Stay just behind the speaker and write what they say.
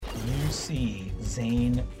see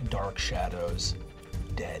Zane Darkshadow's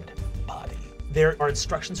dead body. There are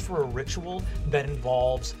instructions for a ritual that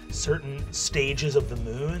involves certain stages of the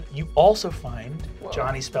moon. You also find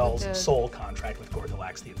Johnny Spell's soul contract with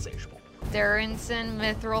Gorthalax the Insatiable. Durinson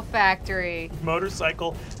Mithril Factory.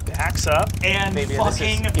 Motorcycle backs up and Maybe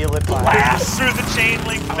fucking blasts through the chain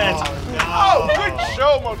link fence. Oh, good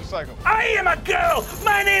show, motorcycle. I am a girl.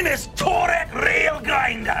 My name is Torek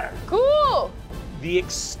Railgrinder. Cool. The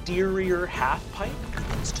exterior half pipe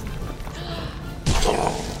begins to move.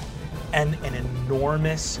 And an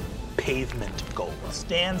enormous pavement golem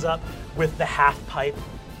stands up with the half pipe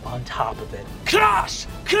on top of it. Crash!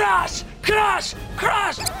 Crash! Crash!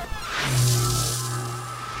 Crash!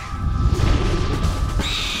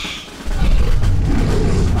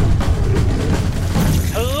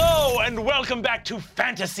 Hello and welcome back to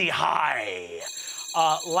Fantasy High.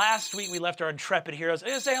 Last week we left our intrepid heroes.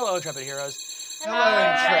 Say hello, intrepid heroes. Hello,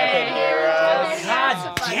 intrepid heroes.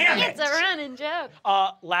 God damn it! It's a running joke.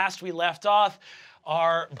 Last we left off,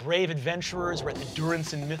 our brave adventurers were at the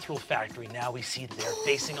Durinson Mithril Factory. Now we see that they're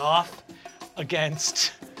facing off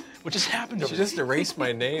against what just happened over You just erased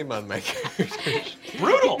my name on my character.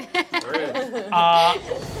 Brutal!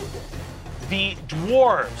 The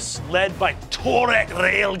dwarves, led by Torek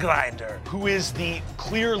Railgrinder, who is the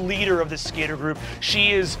clear leader of this skater group.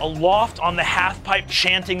 She is aloft on the half pipe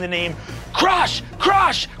chanting the name Crush!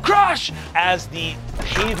 Crush! Crush! As the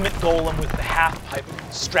pavement golem with the half pipe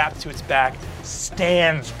strapped to its back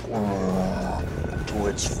stands to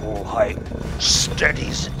its full height,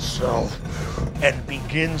 steadies itself, and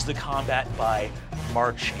begins the combat by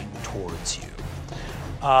marching towards you.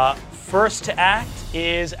 First to act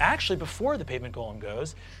is actually before the pavement golem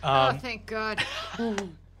goes. Oh, thank God.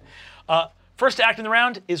 First to act in the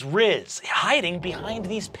round is Riz, hiding behind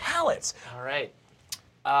these pallets. All right.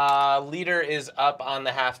 Leader is up on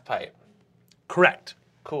the half pipe. Correct.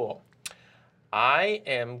 Cool. I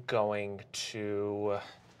am going to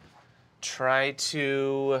try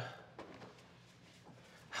to...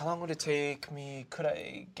 How long would it take me? Could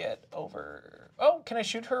I get over... Oh, can I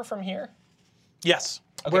shoot her from here? Yes.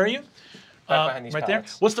 Okay. Where are you? Right behind these right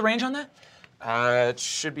pallets. there. What's the range on that?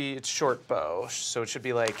 It's short bow, so it should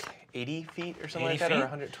be like 80 feet or something 80 like that, or feet?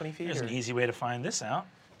 120 feet. Here's or... an easy way to find this out.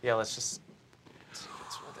 Yeah, let's just... It's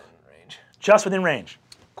within range. Just within range.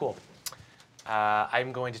 Cool.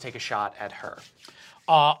 I'm going to take a shot at her.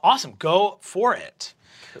 Awesome. Go for it.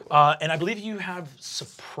 Cool. And I believe you have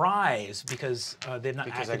surprise because they've not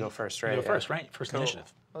Because acted. I go first, right? You go first, right? First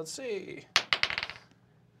initiative. Let's see.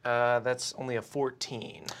 That's only a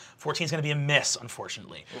 14. 14 is going to be a miss,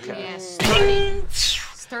 unfortunately. Okay. Yes.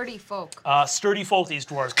 Sturdy folk. Sturdy folk, these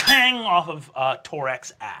dwarves, clang off of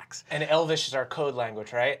Torek's axe. And Elvish is our code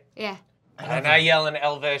language, right? Yeah. And I yell in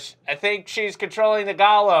Elvish, I think she's controlling the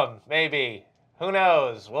golem, maybe. Who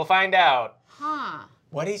knows? We'll find out. Huh.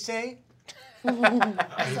 What'd he say? I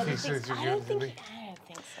don't think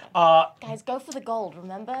so. Guys, go for the gold,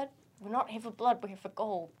 remember? We're not here for blood, we're here for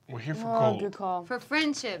gold. We're here for Oh, gold. good call. For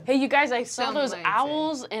friendship. Hey, you guys, I saw Some those might say.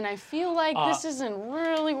 owls, and I feel like this isn't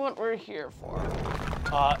really what we're here for.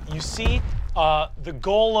 You see, the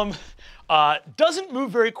golem doesn't move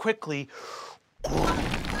very quickly.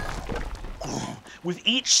 With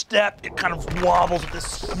each step, it kind of wobbles with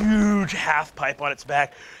this huge half pipe on its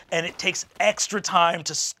back, and it takes extra time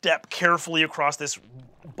to step carefully across this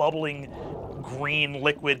bubbling green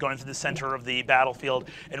liquid going through the center of the battlefield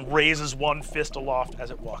and raises one fist aloft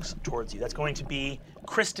as it walks towards you. That's going to be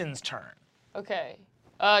Kristen's turn. Okay.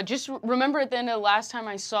 Just remember at the end of the last time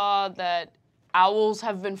I saw that owls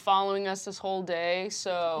have been following us this whole day,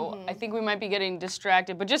 so I think we might be getting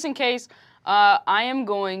distracted. But just in case, I am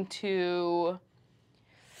going to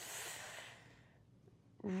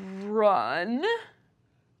run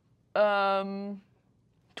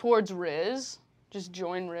towards Riz. Just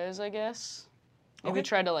join Riz, I guess. Maybe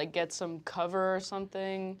try to like get some cover or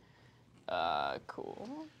something.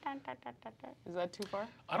 Cool. Is that too far?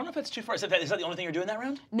 I don't know if that's too far. Is that the only thing you're doing that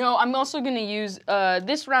round? No, I'm also gonna use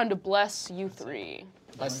this round to bless you three.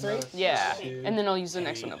 Bless 3? Yeah, and then I'll use the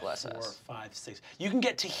next one to bless 4, us. 5, 6. You can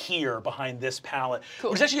get to here behind this pallet.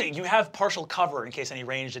 Cool. Which is actually, you have partial cover in case any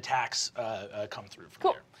ranged attacks come through from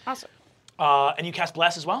Cool, there. awesome. And you cast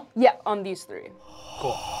Bless as well? Yeah, on these 3.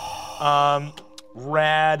 Cool.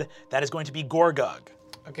 Rad. That is going to be Gorgug.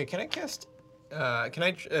 Okay, can I cast? Can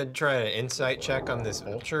I try an insight check on this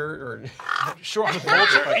vulture? Or Sure, on the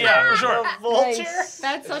vulture? Yeah, for sure. Vulture?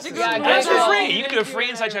 That's such a good Yeah, one. That's for Well, free. You can do a free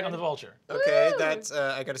insight check on the vulture. okay, that's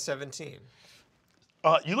I got a 17.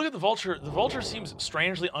 You look at the vulture. The vulture seems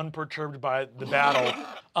strangely unperturbed by the battle.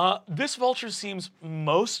 This vulture seems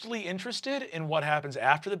mostly interested in what happens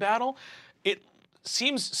after the battle. It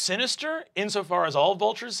seems sinister insofar as all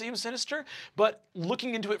vultures seem sinister, but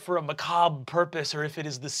looking into it for a macabre purpose, or if it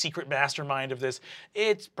is the secret mastermind of this,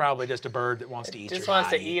 it's probably just a bird that wants to eat Just your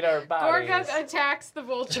wants to body. eat our bodies. Gorgug attacks the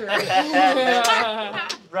vulture.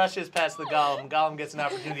 Rushes past the golem. Golem gets an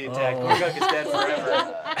opportunity attack. Gorgug is dead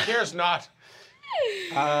forever. Cares not.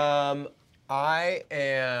 I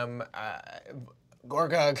am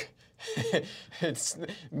Gorgug.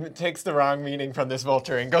 It takes the wrong meaning from this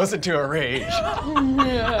vulture and goes into a rage.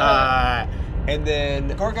 And then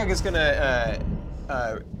Gorgug is gonna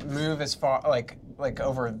move as far, like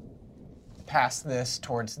over past this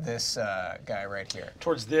towards this guy right here.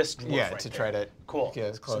 Towards this dwarf Yeah, right to there. try to Cool. get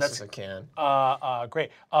as So close that's- as I can. Great.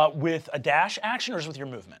 With a dash action or just with your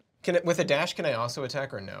movement? With a dash, can I also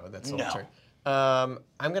attack or no? That's No. ultra. I'm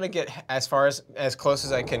gonna get as close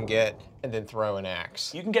as I can get, and then throw an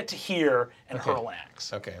axe. You can get to here and hurl an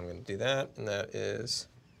axe. Okay, I'm gonna do that, and that is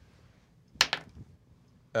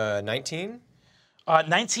 19.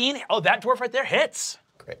 19. Oh, that dwarf right there hits.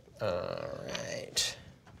 Great. All right.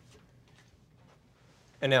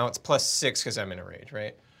 And now it's +6 because I'm in a rage,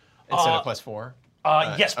 right? Instead of +4.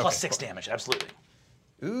 Yes, okay, plus 6 cool. damage. Absolutely.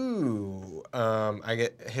 Ooh. I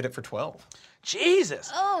hit it for 12.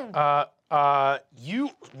 Jesus. Oh.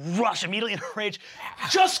 You rush immediately in a rage,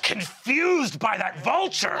 just confused by that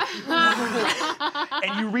vulture.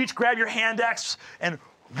 And you reach, grab your hand axe, and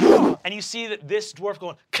you see that this dwarf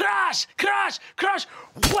going, crash, crash, crash,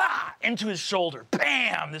 wah, into his shoulder.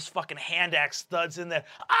 Bam! This fucking hand axe thuds in there.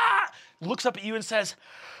 Looks up at you and says,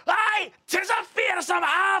 "Aye, 'tis a fearsome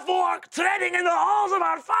half-orc treading in the halls of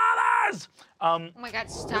our fathers." Oh my God!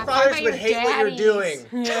 Stop! Fathers talking would about hate your what you're daddies.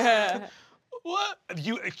 doing. Yeah. What?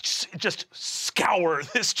 You just scour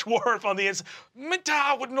this dwarf on the inside. My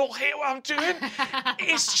dad would not hate what I'm doing.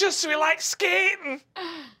 It's just we like skating.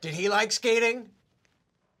 Did he like skating?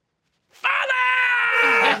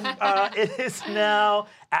 Father! It is now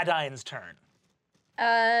Adaine's turn.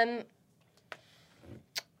 I'm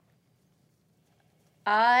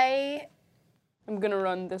gonna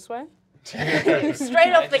run this way.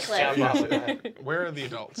 Straight off the cliff. Jump off of that. Where are the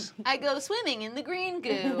adults? I go swimming in the green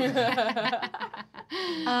goo.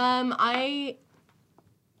 I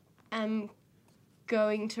am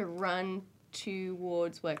going to run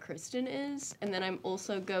towards where Kristen is, and then I'm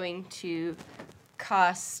also going to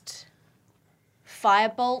cast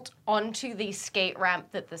Firebolt onto the skate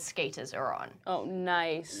ramp that the skaters are on. Oh,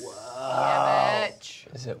 nice. Yeah,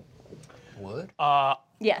 bitch. Is it wood?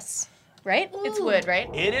 Yes. Right? It's wood, right?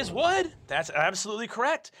 It is wood. That's absolutely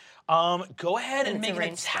correct. Go ahead and it's a make an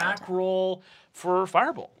ranged attack spell. roll for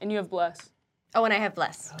Firebolt. And you have bless. Oh, and I have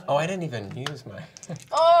bless. Oh, I didn't even use my.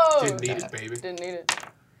 Oh! Didn't need it, baby. Didn't need it.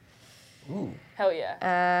 Ooh. Hell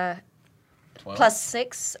yeah. 12. Plus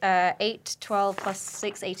 6, 8, 12, plus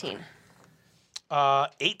 6, 18.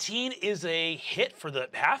 18 is a hit for the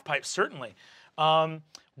half pipe, certainly.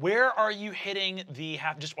 Where are you hitting the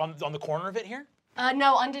half? Just on the corner of it here?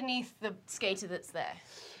 No, underneath the skater that's there.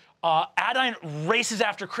 Adaine races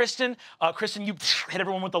after Kristen. Kristen, you hit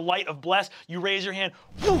everyone with the light of bless. You raise your hand.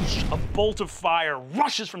 Whoosh! A bolt of fire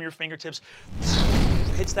rushes from your fingertips,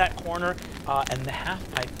 hits that corner, and the half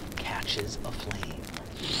pipe catches aflame.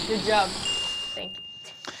 Good job. Thank you.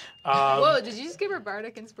 Whoa! Did you just give her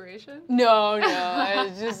bardic inspiration? No, I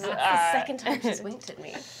was just. The second time she's winked at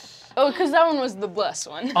me. Oh, because that one was the bless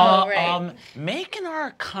one. right. Make an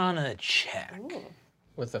Arcana check.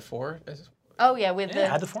 With the 4? Oh, yeah, with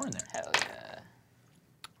Yeah, add the 4 in there. Hell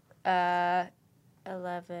yeah.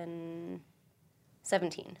 11,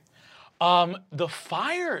 17. The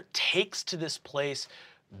fire takes to this place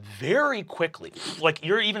very quickly. Like,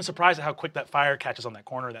 you're even surprised at how quick that fire catches on that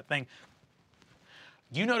corner of that thing.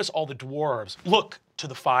 You notice all the dwarves look to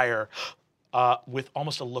the fire with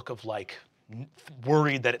almost a look of like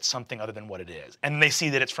worried that it's something other than what it is. And they see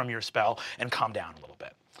that it's from your spell and calm down a little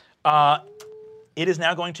bit. It is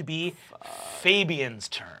now going to be Fabian's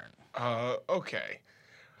turn. Okay.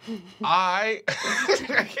 My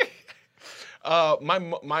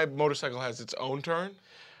motorcycle has its own turn.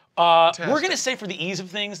 We're going to say for the ease of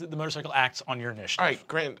things that the motorcycle acts on your initiative. All right,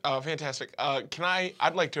 great, fantastic.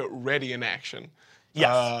 I'd like to ready an action.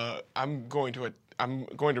 Yes. I'm going to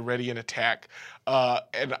ready an attack,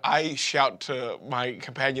 and I shout to my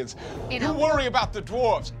companions, "You worry about the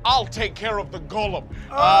dwarves. I'll take care of the golem."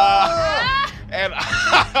 And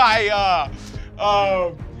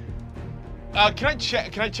Can I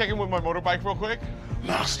check in with my motorbike real quick?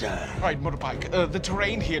 Master. All right, motorbike. The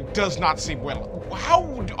terrain here does not seem well.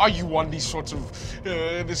 How are you on these sorts of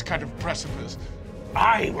this kind of precipice?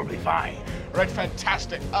 I will be fine. Right,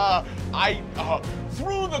 fantastic.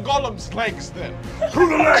 Through the golem's legs, then. Through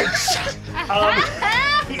the legs.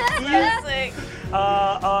 Classic.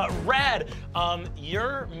 Rad,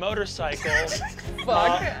 your motorcycle.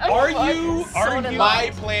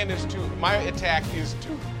 My attack is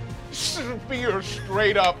to spear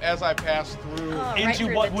straight up as I pass through Into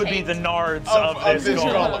through what the would be taint. the nards of of this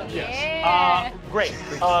golem. golem. Yes. Yeah. Great.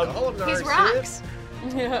 He's rocks.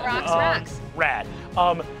 Rocks. Rad.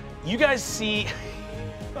 You guys see.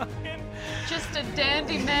 Just a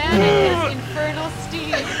dandy man and his infernal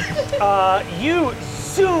steed. You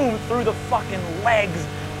zoom through the fucking legs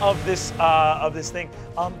of this thing.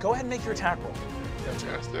 Go ahead and make your attack roll.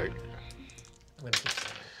 Fantastic.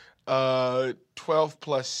 12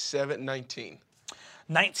 plus 7, 19.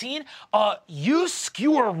 19. You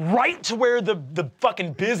skewer right to where the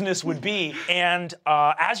fucking business would be, and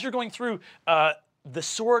as you're going through, the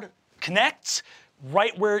sword connects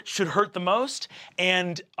right where it should hurt the most,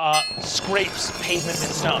 and scrapes pavement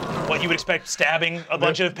and stone. What you would expect stabbing a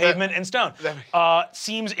bunch of pavement and stone.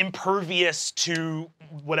 Seems impervious to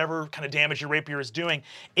whatever kind of damage your rapier is doing.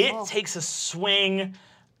 It takes a swing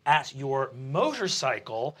at your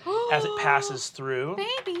motorcycle as it passes through.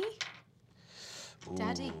 Baby.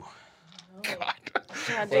 Daddy.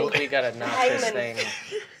 Well, we gotta knock this thing.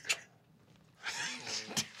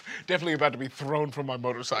 Definitely about to be thrown from my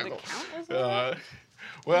motorcycle.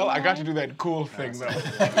 Well, I got to do that cool thing though,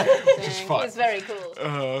 which is fun. It's very cool.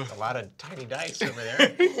 A lot of tiny dice over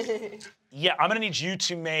there. Yeah, I'm gonna need you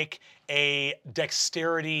to make a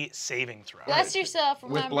dexterity saving throw. Bless yourself.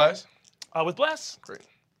 With Remember. bless? With bless. Great.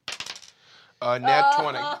 Nat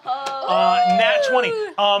 20. Nat 20.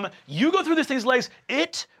 You go through this thing's legs.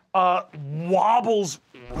 It wobbles,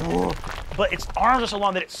 but its arms are so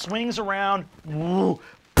long that it swings around.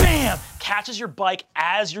 Bam! Catches your bike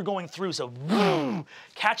as you're going through. So,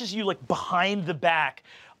 catches you like behind the back.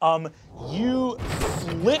 You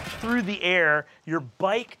flip through the air. Your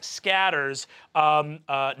bike scatters,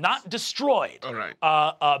 not destroyed, All right.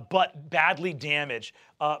 but badly damaged.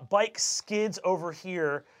 Bike skids over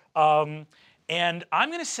here. And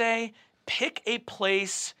I'm gonna say pick a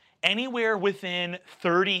place anywhere within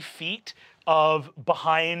 30 feet of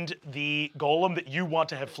behind the golem that you want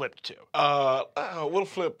to have flipped to. We'll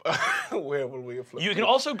flip. Where will we flip? You can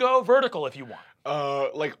also go vertical if you want.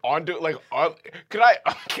 Could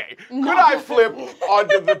I flip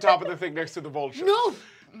onto the top of the thing next to the vulture? No.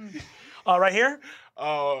 Right here?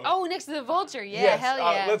 Oh, next to the vulture. Yeah, Yes, hell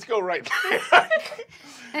yeah. let's go right there.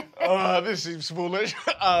 This seems foolish.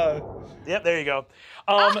 Yep, there you go.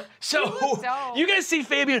 So dope. you guys see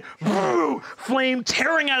Fabian, flame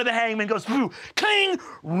tearing out of the hangman, goes, cling!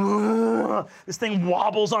 This thing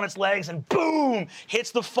wobbles on its legs and boom,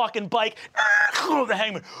 hits the fucking bike. The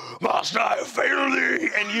hangman, must I fail thee?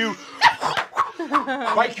 And you,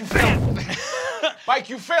 Mike, you failed. Mike,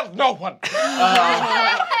 you failed no one.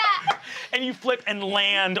 and you flip and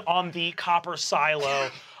land on the copper silo,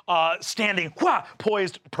 standing,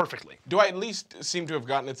 poised perfectly. Do I at least seem to have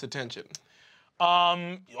gotten its attention?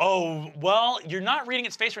 Oh, well, you're not reading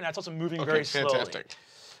its face right now. It's also moving very slowly.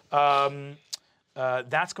 Fantastic.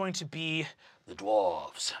 That's going to be the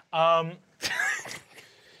dwarves.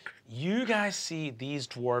 You guys see these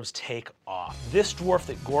dwarves take off. This dwarf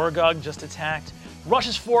that Gorgug just attacked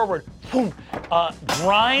rushes forward, boom,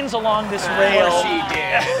 grinds along this rail. She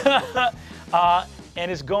did. And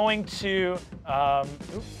is going to, the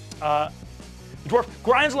dwarf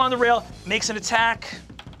grinds along the rail, makes an attack,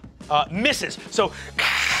 misses. So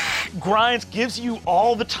grinds, gives you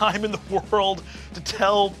all the time in the world to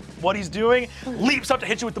tell what he's doing, leaps up to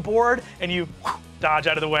hit you with the board, and you dodge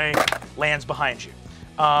out of the way, lands behind you.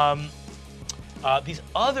 These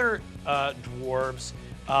other dwarves,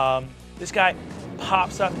 this guy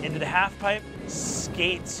pops up into the half pipe,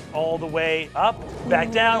 skates all the way up,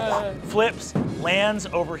 back down, flips, lands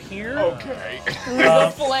over here. Okay.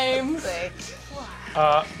 The flames.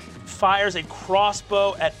 Fires a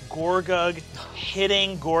crossbow at Gorgug,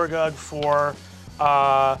 hitting Gorgug for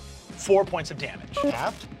 4 points of damage.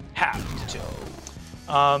 Halved? Halved.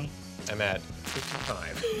 I'm at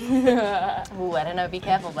 55. Ooh, I don't know. Be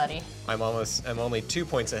careful, buddy. I'm only 2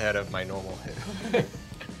 points ahead of my normal hit.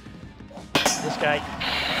 This guy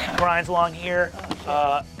grinds along here,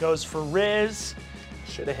 goes for Riz.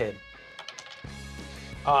 Should have hit.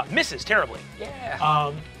 Misses terribly.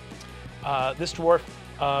 Yeah. This dwarf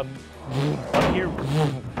up here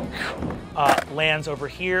lands over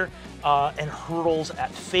here and hurtles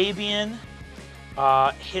at Fabian.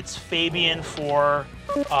 hits Fabian for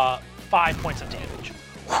 5 points of damage.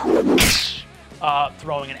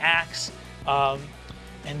 Throwing an axe.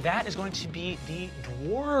 And that is going to be the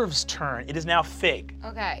dwarves' turn. It is now Fig.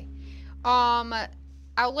 Okay. I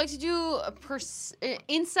would like to do a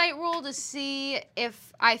insight roll to see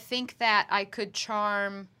if I think that I could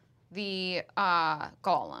charm the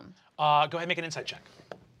golem. Go ahead and make an insight check.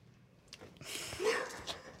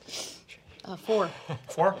 4.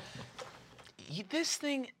 4? This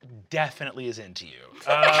thing definitely is into you.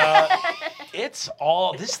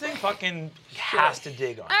 This thing fucking has to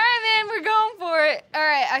dig on you. All right, man, we're going for it. All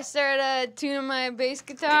right, I started tuning my bass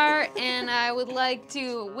guitar, and I would like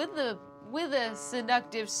to, with a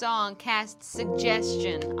seductive song, cast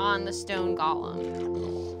Suggestion on the stone golem.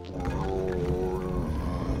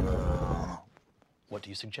 What do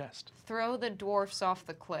you suggest? Throw the dwarfs off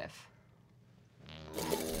the cliff.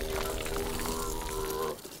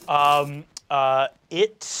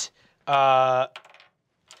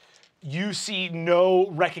 You see no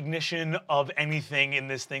recognition of anything in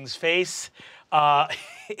this thing's face.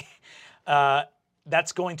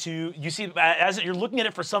 That's going to, you see, as you're looking at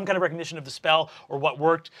it for some kind of recognition of the spell or what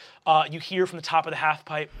worked, you hear from the top of the half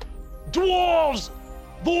pipe, "Dwarves!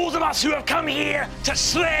 Those of us who have come here to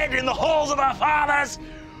shred in the halls of our fathers,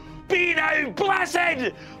 be now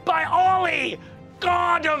blessed by Ollie,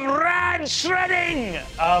 God of rad shredding!"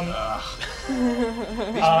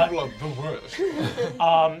 These people are the worst.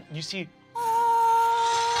 You see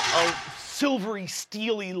a silvery,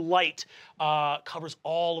 steely light covers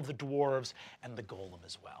all of the dwarves and the golem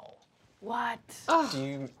as well. What? Oh,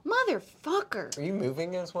 motherfucker! Are you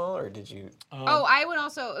moving as well, or did you? I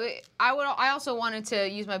also wanted to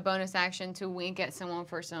use my bonus action to wink at someone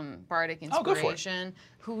for some bardic inspiration.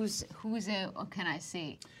 Oh, go for it. Who's in? What can I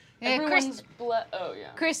see? Everyone's oh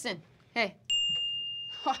yeah. Kristen, hey.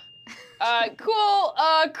 Cool.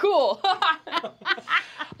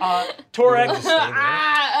 Torek.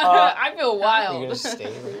 I feel You're wild. gonna stay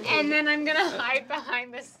there? And then I'm gonna hide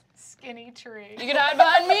behind this skinny tree. You can hide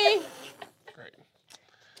behind me.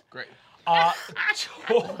 Great.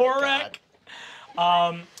 Torek.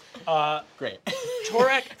 Great.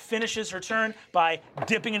 Torek finishes her turn by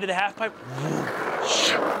dipping into the half pipe,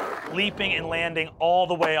 leaping and landing all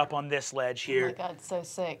the way up on this ledge Oh here. my god, so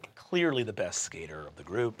sick. Clearly the best skater of the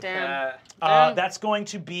group. Damn. That's going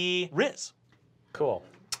to be Riz. Cool.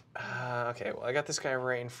 Okay, well, I got this guy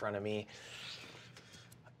right in front of me.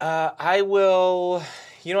 I will,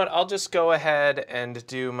 you know what, I'll just go ahead and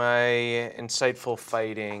do my insightful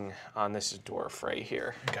fighting on this dwarf right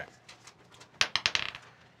here. Okay.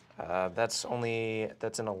 That's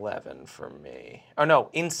an 11 for me. Oh no,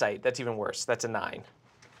 insight, that's even worse. That's a 9.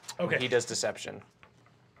 Okay. He does deception.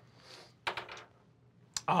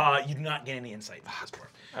 You do not gain any insight from this dwarf.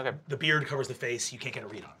 Okay, The beard covers the face. You can't get a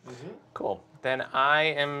read on. cool. Then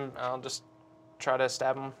I'll just try to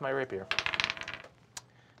stab him with my rapier.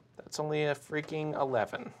 That's only a freaking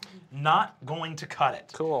 11. Not going to cut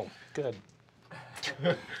it. Cool, good.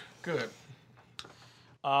 Good.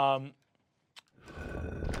 Um,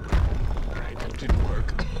 It didn't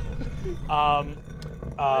work.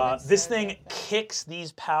 This thing kicks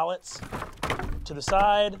these pallets to the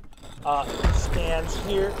side, stands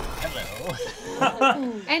here. Hello.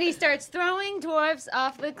 And he starts throwing dwarfs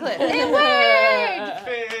off the cliff. It worked!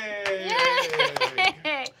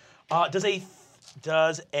 Yay!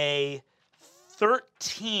 Does a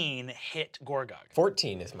 13 hit Gorgug?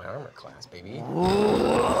 14 is my armor class, baby.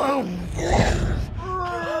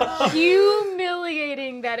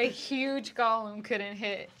 Humiliating that a huge golem couldn't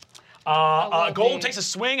hit. Golem takes a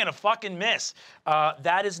swing and a fucking miss.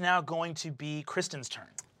 That is now going to be Kristen's turn.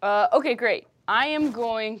 Okay, great. I am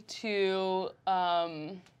going to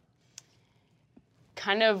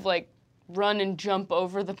kind of like run and jump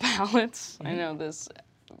over the pallets. I know that's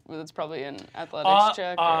probably an athletics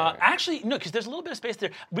check. Actually, no, because there's a little bit of space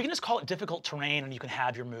there. We can just call it difficult terrain, and you can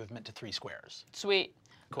have your movement to 3 squares. Sweet.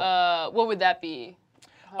 Cool. What would that be?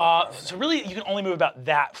 So really, you can only move about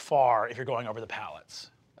that far if you're going over the pallets.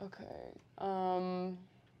 Okay.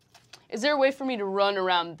 Is there a way for me to run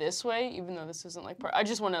around this way, even though this isn't like part? I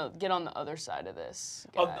just want to get on the other side of this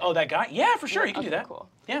guy. Oh, that guy? Yeah, for sure, you can do that. Cool.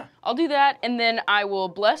 Yeah. I'll do that, and then I will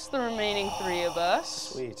bless the remaining 3 of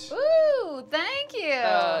us. Sweet. Ooh, thank you.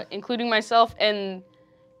 Including myself, and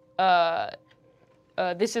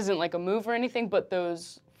this isn't like a move or anything, but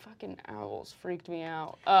those fucking owls freaked me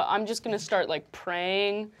out. I'm just gonna start like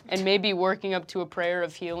praying and maybe working up to a prayer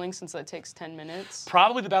of healing since that takes 10 minutes.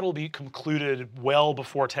 Probably the battle will be concluded well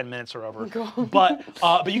before 10 minutes are over. But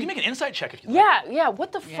you can make an insight check if you like. Yeah,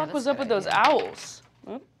 what the fuck was up with those owls?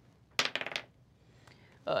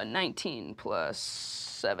 19 plus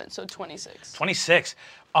 7, so 26. 26.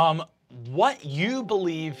 What you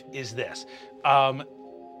believe is this.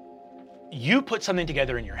 You put something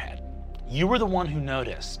together in your head. You were the one who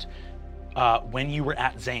noticed when you were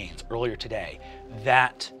at Zane's earlier today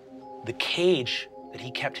that the cage that he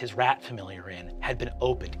kept his rat familiar in had been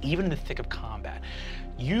opened, even in the thick of combat.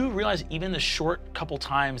 You realize even the short couple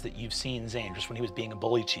times that you've seen Zane, just when he was being a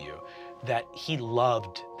bully to you, that he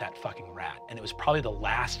loved that fucking rat. And it was probably the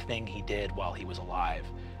last thing he did while he was alive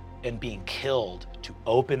and being killed to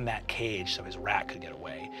open that cage so his rat could get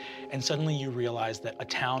away. And suddenly you realize that a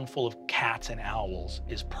town full of cats and owls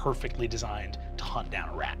is perfectly designed to hunt down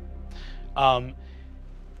a rat.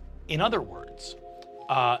 In other words,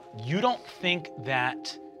 you don't think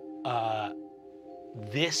that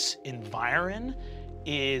this environ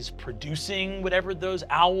is producing whatever those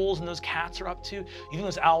owls and those cats are up to. You think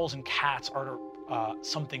those owls and cats are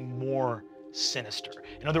something more sinister.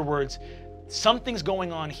 In other words, something's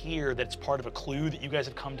going on here that's part of a clue that you guys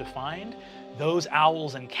have come to find. Those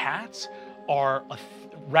owls and cats are,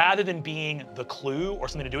 rather than being the clue or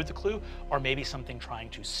something to do with the clue, are maybe something trying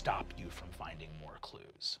to stop you from finding more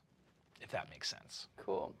clues, if that makes sense.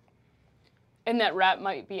 Cool. And that rat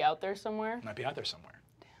might be out there somewhere? Might be out there somewhere.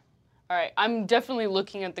 All right, I'm definitely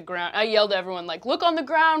looking at the ground. I yelled at everyone, like, look on the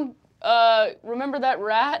ground. Remember that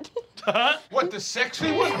rat? What, the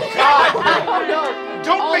sexy one? God! No.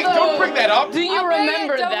 Don't bring that up. Do you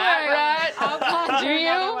remember that rat? I'll Do you?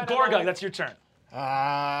 Gorgug, that's your turn.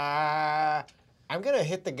 I'm gonna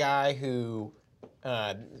hit the guy who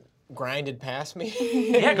grinded past me.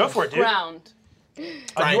 Yeah, go for it, dude. Ground. You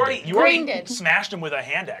already Grinded. smashed him with a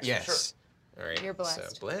hand axe. Yes. For sure. All right. You're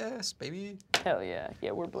blessed. So blessed, baby. Hell yeah.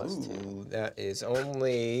 Yeah, we're blessed too. Ooh, that is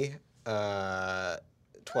only 12.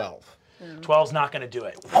 12's not going to do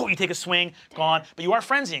it. Whoa, you take a swing, gone. But you are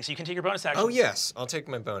frenzying, so you can take your bonus action. Oh yes, I'll take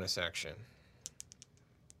my bonus action.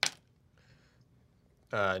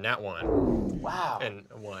 Nat 1. Wow. And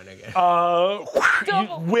 1 again. You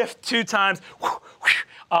whiffed 2 times.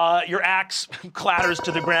 Your axe clatters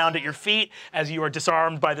to the ground at your feet as you are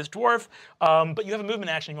disarmed by this dwarf. But you have a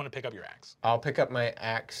movement action. You want to pick up your axe. I'll pick up my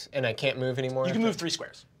axe, and I can't move anymore. You can move 3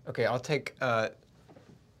 squares. Okay, I'll take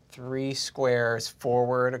 3 squares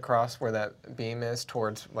forward across where that beam is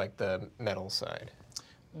towards like the metal side.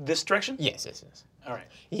 This direction? Yes. All right.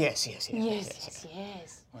 Yes.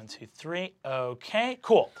 1, 2, 3. Okay,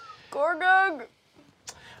 cool. Gorgug.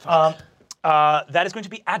 That is going to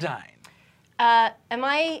be Adaine. Am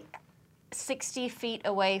I 60 feet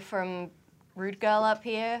away from Rude Girl up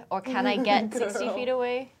here, or can I get 60 feet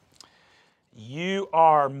away? You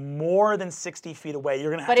are more than 60 feet away.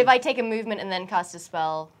 You're gonna have But to... if I take a movement and then cast a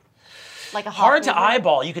spell, like a half Hard to movement,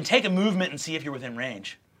 eyeball. You can take a movement and see if you're within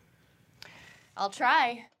range. I'll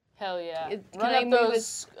try. Hell yeah. Can Run I up move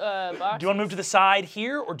those boxes. Do you want to move to the side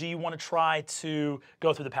here, or do you want to try to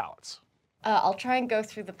go through the pallets? I'll try and go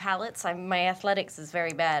through the pallets. My athletics is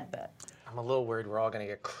very bad, but I'm a little worried we're all gonna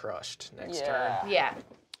get crushed next Yeah. turn. yeah.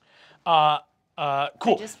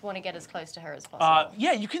 Cool. I just want to get as close to her as possible.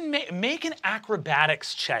 Yeah, you can make an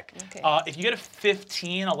acrobatics check. Okay. If you get a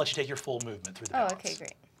 15, I'll let you take your full movement through the Oh, pallets. okay,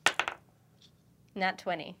 great. Nat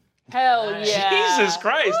 20. Hell yeah. Jesus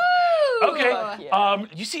Christ. Okay. Yeah.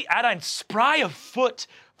 You see Adaine spry a foot,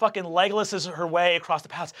 fucking Legolas her way across the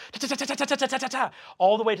pallets,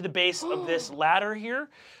 all the way to the base of this ladder here.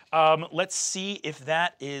 Let's see if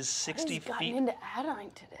that is 60 He's gotten feet. into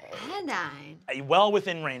Adaine today. Adaine. Well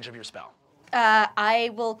within range of your spell. I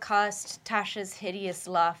will cast Tasha's Hideous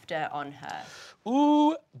Laughter on her.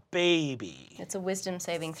 Ooh, baby. It's a wisdom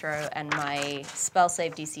saving throw, and my spell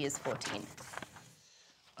save DC is 14.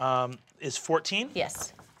 Is 14?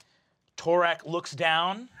 Yes. Torak looks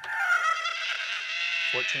down.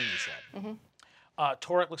 14, you said. Mm-hmm.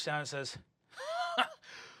 Torak looks down and says,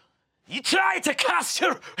 "You tried to cast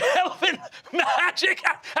your elven magic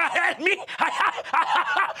at me.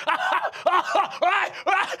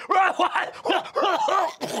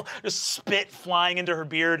 Just spit flying into her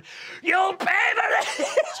beard. You'll pay for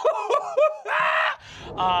this."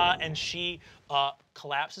 And she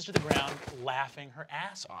collapses to the ground, laughing her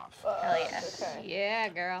ass off. Hell yeah. Yeah,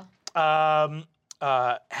 girl. Adaine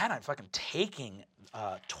fucking taking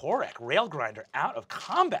Torak, Railgrinder, out of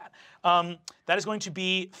combat. That is going to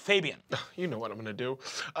be Fabian. You know what I'm gonna do.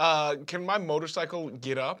 Can my motorcycle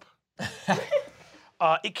get up?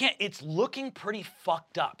 It can't. It's looking pretty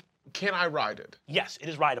fucked up. Can I ride it? Yes, it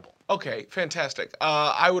is rideable. Okay, fantastic.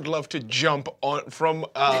 I would love to jump on from.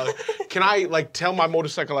 Can I like tell my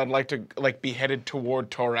motorcycle I'd like to like be headed toward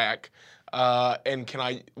Torak, And can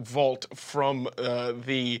I vault from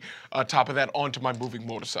the top of that onto my moving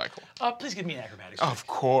motorcycle? Please give me an acrobatics check. Of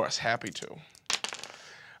course, happy to.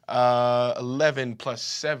 11 plus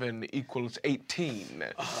 7 equals 18.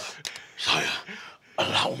 Sire,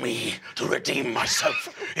 allow me to redeem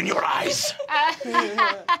myself in your eyes.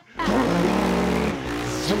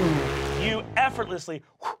 You effortlessly,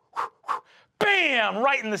 bam,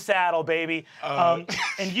 right in the saddle, baby. And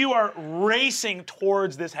you are racing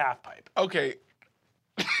towards this half pipe. Okay.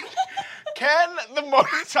 Can the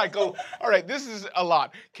motorcycle? All right, this is a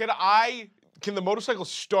lot. Can the motorcycle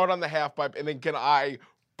start on the half pipe, and then can I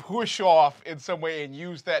push off in some way and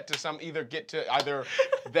use that to either get to either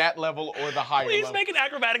that level or the higher Please level? make an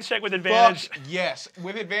acrobatics check with advantage. Fuck yes,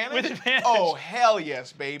 with advantage. With advantage. Oh hell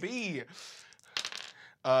yes, baby.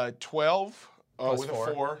 12 with four.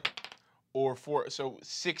 a 4 or 4, so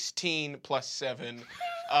 16 plus 7.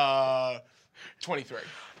 23.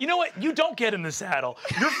 You know what? You don't get in the saddle.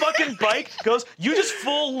 Your fucking bike goes, you just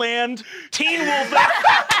full land Teen Wolf.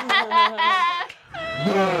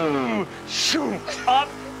 Up.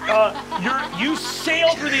 You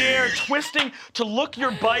sail through the air, twisting to look your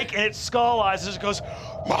bike, and its skull eyes as it goes,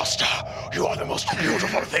 Master, you are the most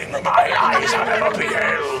beautiful thing my eyes have ever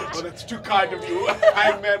beheld. Oh, that's too kind of you,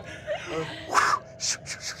 Hangman.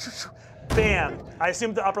 Bam. I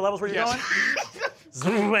assume the upper levels where you're Yes.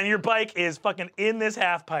 going? And your bike is fucking in this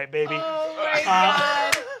half pipe, baby. Oh my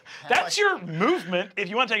god. That's your movement. If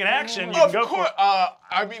you want to take an action, you can go for it.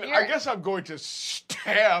 I mean, I guess I'm going to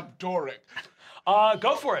stab Doric.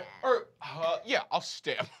 Go for it. Or, yeah, I'll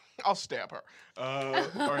stab her.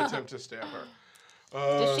 Or attempt to stab her.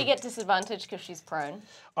 Does she get disadvantage because she's prone?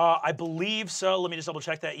 I believe so. Let me just double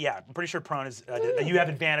check that. Yeah, I'm pretty sure prone is. You have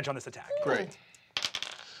advantage on this attack. Great.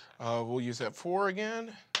 We'll use that 4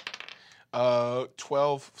 again.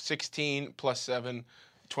 12, 16 plus 7,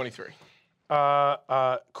 23.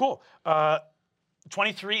 Cool.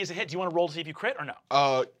 23 is a hit. Do you want to roll to see if you crit or no?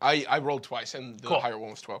 I rolled twice, and the higher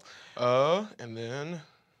one was 12. And then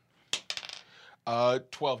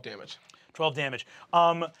 12 damage. 12 damage.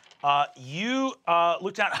 You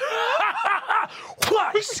look down.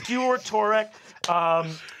 Skewer Torek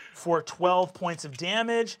for 12 points of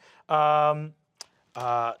damage.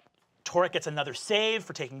 Torek gets another save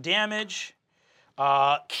for taking damage.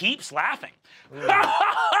 Keeps laughing.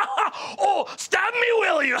 Oh, stab me,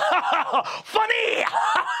 will you? Funny.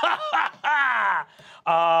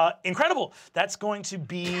 Incredible. That's going to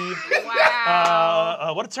be.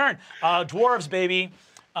 Wow. What a turn. Dwarves, baby.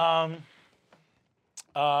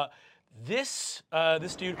 This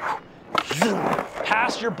dude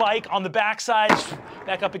past your bike on the backside,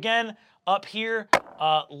 back up again, up here,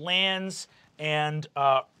 lands and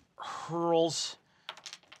hurls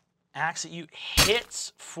axe at you,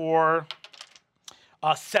 hits for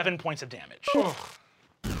 7 points of damage.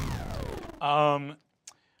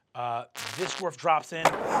 This dwarf drops in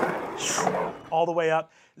all the way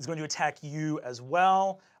up, is going to attack you as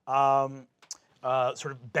well,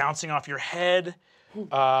 sort of bouncing off your head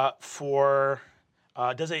for,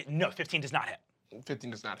 no, 15 does not hit.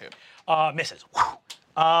 15 does not hit. Misses.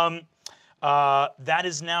 That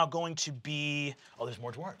is now going to be, oh, there's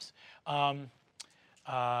more dwarves.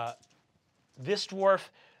 This dwarf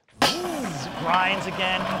grinds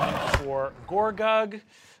again, coming for Gorgug.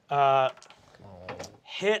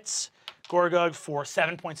 Hits Gorgug for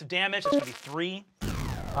 7 points of damage. That's going to be 3.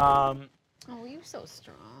 Oh, you're so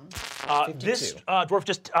strong. This dwarf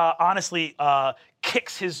just honestly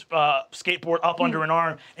kicks his skateboard up under an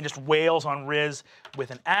arm and just wails on Riz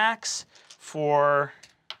with an axe for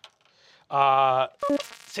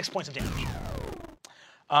 6 points of damage.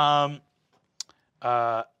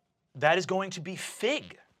 That is going to be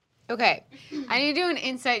Fig. Okay, I need to do an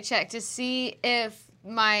insight check to see if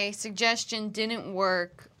my suggestion didn't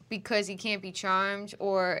work because he can't be charmed,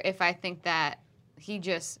 or if I think that he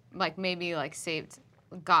just maybe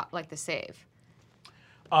got the save.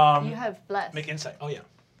 You have blessed. Make insight. Oh yeah.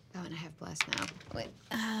 Oh, and I have bless now. Wait.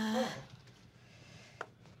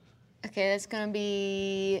 Okay, that's gonna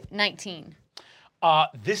be 19.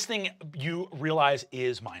 This thing you realize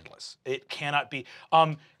is mindless. It cannot be.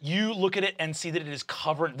 You look at it and see that it is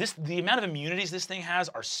covered. The amount of immunities this thing has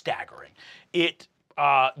are staggering. You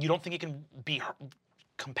don't think it can be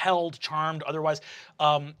compelled, charmed, otherwise.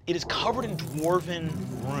 It is covered in Dwarven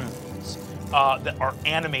runes that are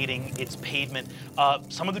animating its pavement.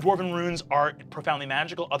 Some of the Dwarven runes are profoundly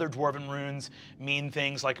magical. Other Dwarven runes mean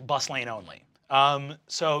things like bus lane only.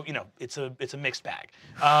 So it's a mixed bag.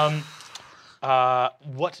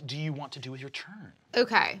 What do you want to do with your turn?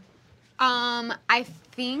 Okay. I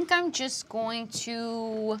think I'm just going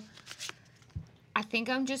to I think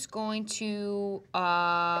I'm just going to,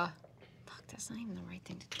 fuck, that's not even the right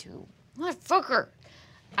thing to do. Motherfucker.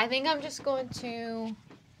 I think I'm just going to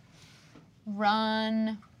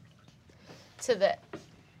run to the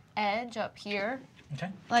edge up here. Okay.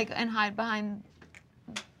 Like, and hide behind,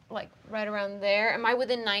 like, right around there. Am I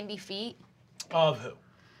within 90 feet Of who?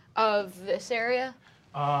 of this area?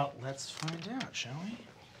 Let's find out, shall we?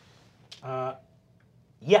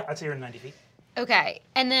 Yeah, I'd say you're in 90 feet. Okay,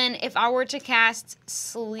 and then if I were to cast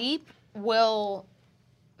Sleep, will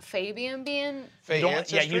Fabian be in? Fey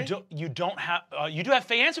ancestry? You don't have you do have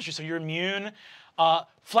Fey ancestry, so you're immune.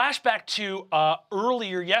 Flashback to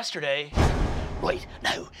earlier yesterday. Right,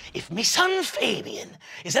 now, if my son Fabian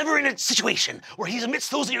is ever in a situation where he's amidst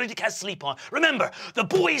those that you're ready to cast sleep on, remember, the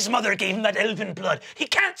boy's mother gave him that elven blood. He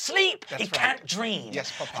can't sleep, he can't dream.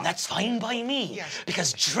 Yes, Papa. And that's fine by me, Yes.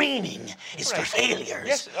 because dreaming is for failures.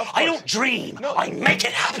 Yes, of I course. don't dream, No. I make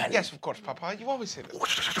it happen. Yes, of course, Papa. You always say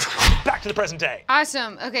that. Back to the present day.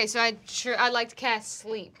 Awesome. Okay, so I'd like to cast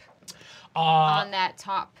Sleep on that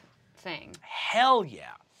top thing. Hell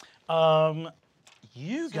yeah.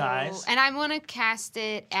 You guys. And I'm gonna cast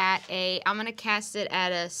it at a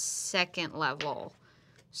second level,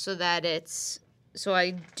 so that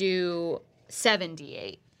I do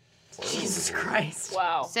 78. Jesus Christ.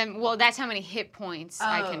 Wow. Well, that's how many hit points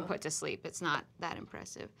I can put to sleep. It's not that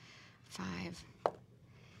impressive. 5,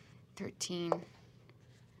 13,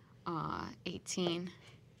 18,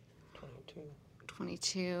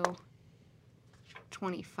 22,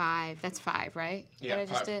 25. That's 5, right? Yeah, What I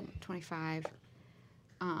just 5. did? 25.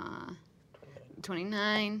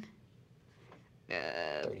 29,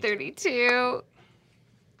 32,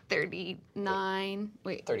 39,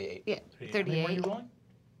 wait. 38. Yeah, What are 38. you rolling?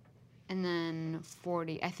 And then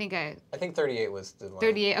 40. I think I think 38 was the one.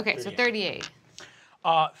 38. Okay, so 38.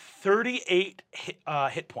 38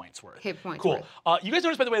 hit points worth. Hit points Cool. worth. You guys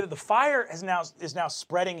notice, by the way, that the fire is now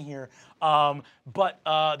spreading here, but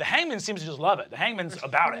the hangman seems to just love it. The hangman's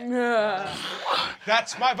about it.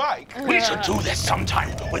 That's my bike. We should do this sometime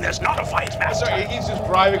when there's not a fight, master. So he's just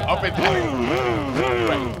driving up and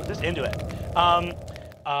down. Just into it.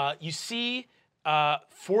 You see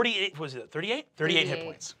 48, was it 38? 38 hit 38.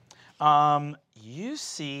 points. You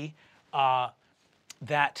see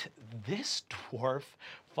that this dwarf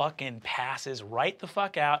fucking passes right the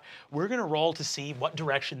fuck out. We're gonna roll to see what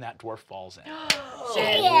direction that dwarf falls in.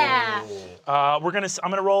 Yeah. I'm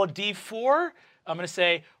gonna roll a d4. I'm gonna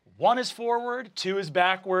say 1 is forward, 2 is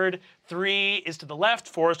backward, 3 is to the left,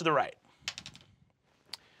 4 is to the right.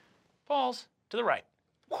 Falls to the right.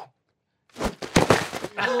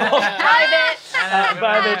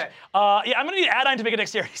 Private. Yeah, I'm gonna need Adaine to make a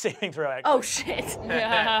dexterity saving throw. Actually. Oh shit.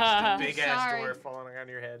 Big ass Sorry. dwarf falling on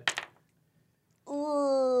your head.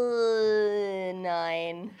 Ooh,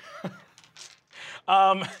 9.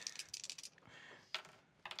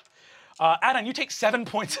 Adaine, you take 7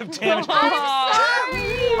 points of damage.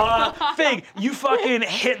 I'm sorry. Fig, you fucking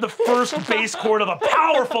hit the first bass chord of a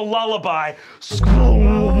powerful lullaby.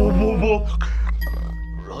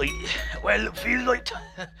 Right, well, it feels like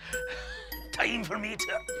time for me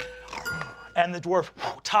to... And the dwarf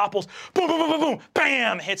topples. Boom, boom, boom, boom, boom.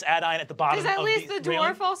 Bam! Hits Adaine at the bottom Does at of least the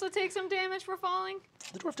railing. dwarf also take some damage for falling?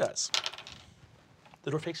 The dwarf does.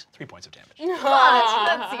 The dwarf takes 3 points of damage.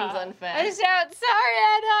 That seems unfair. I just shout, sorry,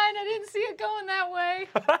 Adaine, I didn't see it going that way.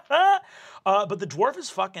 But the dwarf is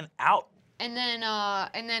fucking out. And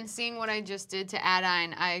then seeing what I just did to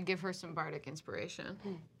Adaine, I give her some bardic inspiration.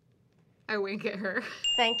 I wink at her.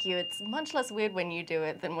 Thank you. It's much less weird when you do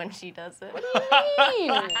it than when she does it.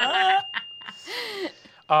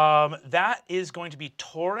 That is going to be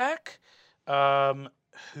Torek,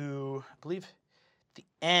 who I believe the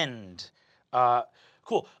end.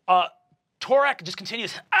 Cool. Torek just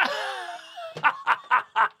continues.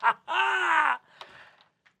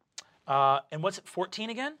 And what's it, 14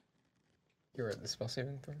 again? You're at the spell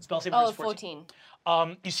saving throw? Spell saving Oh, is 14.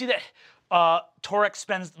 14. You see that Torek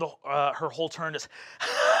spends her whole turn just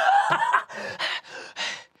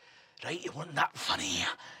Right, it wasn't that funny.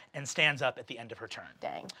 and stands up at the end of her turn.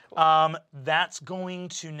 Dang. That's going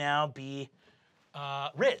to now be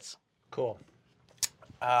Riz. Cool.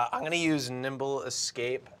 I'm gonna use Nimble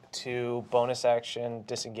Escape to bonus action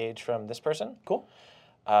disengage from this person. Cool.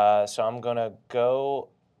 So I'm gonna go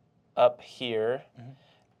up here,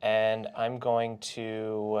 and I'm going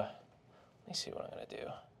to. Let me see what I'm gonna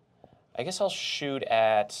do. I guess I'll shoot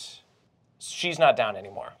at. She's not down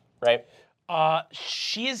anymore, right?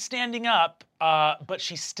 She is standing up, but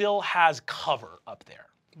she still has cover up there.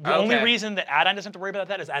 The only Okay. reason that Adaine doesn't have to worry about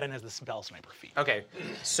that is Adaine has the spell sniper feat. Okay.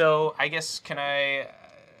 So I guess can I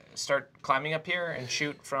start climbing up here and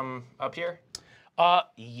shoot from up here?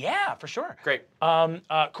 Yeah, for sure. Great.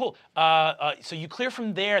 Cool. So you clear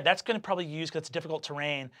from there. That's going to probably use, because it's difficult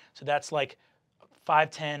terrain. So that's like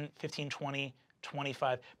 5, 10, 15, 20,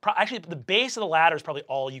 25. Actually, the base of the ladder is probably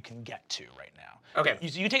all you can get to right now. Okay.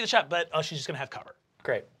 You take the shot, but she's just going to have cover.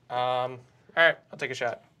 Great. All right, I'll take a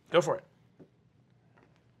shot. Go for it.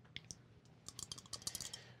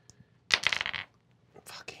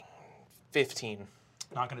 Fucking 15.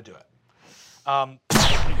 Not going to do it.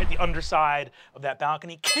 You hit the underside of that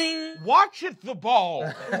balcony. King. Watch it, the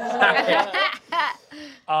ball.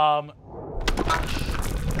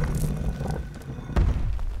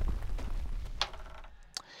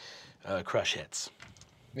 Crush hits.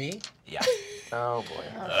 Me? Yeah. Oh boy.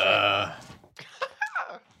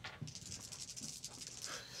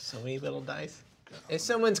 So many little dice. If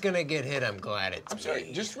someone's gonna get hit, I'm glad it's I'm sorry,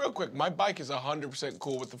 me. just real quick, my bike is 100%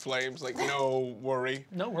 cool with the flames. Like, no worry.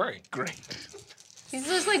 No worry. Great. He's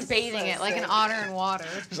just like bathing it like an otter in water.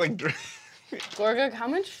 It's like, Gorgug, how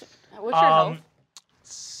much? What's your health?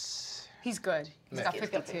 He's good. He's got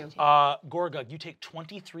 52. Gorgug, you take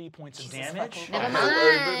 23 points of damage. Never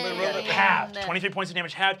mind. Halved. 23 points of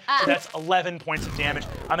damage halved. So that's 11 points of damage.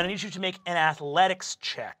 I'm going to need you to make an athletics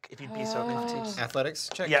check, if you'd be so kind. Athletics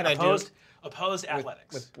check? Yeah, Can I opposed, do opposed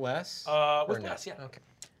athletics. with bless? With Or no? bless, yeah. Okay.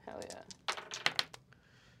 Hell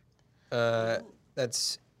yeah.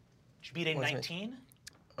 That's. Did you beat a 19?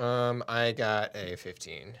 I got a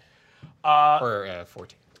 15. Uh, or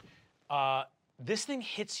 14. This thing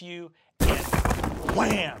hits you and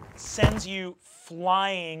wham! Sends you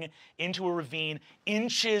flying into a ravine,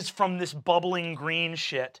 inches from this bubbling green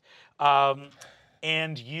shit.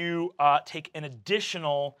 And you take an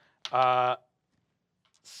additional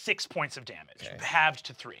 6 points of damage, halved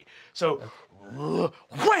to 3. So,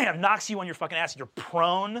 wham! Knocks you on your fucking ass. You're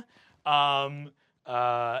prone, and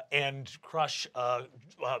Crush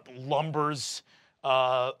lumbers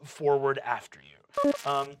forward after you.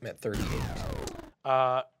 I'm at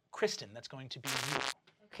 38. Kristen, that's going to be you.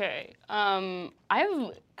 Okay. I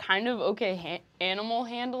have kind of okay animal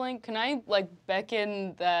handling. Can I like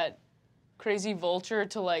beckon that crazy vulture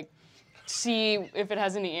to like see if it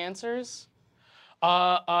has any answers?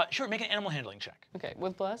 Sure, make an animal handling check. Okay,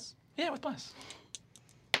 with bless? Yeah, with bless.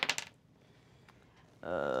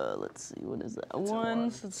 Let's see, what is that?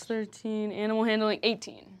 1, so it's 13. Animal handling,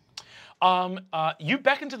 18. You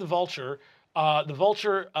beckon to the vulture. The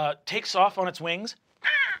vulture takes off on its wings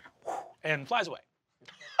and flies away.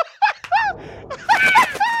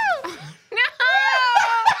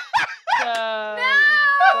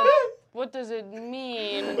 What does it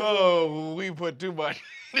mean? oh, we put too much.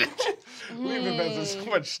 We've invested so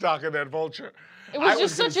much stock in that vulture. It was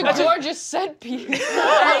just such a gorgeous set piece.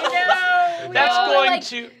 I know. That's No, going like,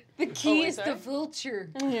 to. The key is sorry? the vulture.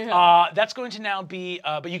 That's going to now be.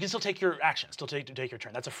 But you can still take your action. Still take your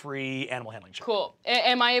turn. That's a free animal handling check. Cool.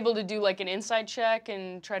 Am I able to do like an insight check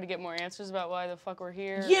and try to get more answers about why the fuck we're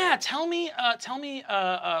here? Yeah. Tell me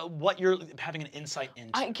what you're having an insight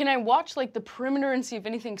into. Can I watch like the perimeter and see if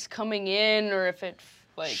anything's coming in or if it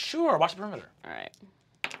like? Sure. Watch the perimeter. All right.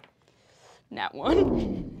 Nat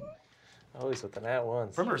 1. Always with the nat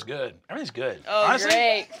ones. Perimeter's good. Everything's good. Oh, Honestly,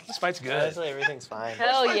 great. this fight's good. Honestly, everything's fine.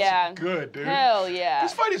 Hell yeah. Good, dude. Hell yeah.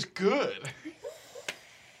 This fight is good. Yeah.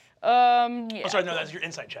 Oh, sorry. No, that's your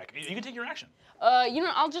insight check. You can take your action. You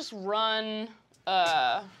know, I'll just run.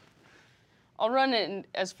 I'll run it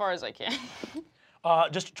as far as I can.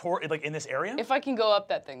 Just toward like in this area. If I can go up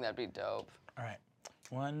that thing, that'd be dope. All right.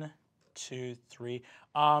 1, 2, 3.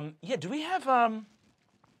 Yeah. Do we have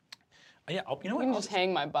Yeah. You know I can what? just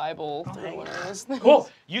hang my Bible through one of those things. Cool.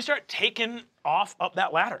 You start taking off up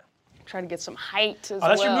that ladder. Try to get some height as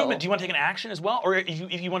That's well. your movement. Do you want to take an action as well, or if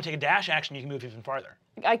you want to take a dash action, you can move even farther?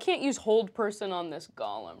 I can't use hold person on this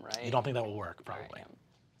golem, right? You don't think that will work? Probably.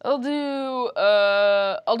 I'll do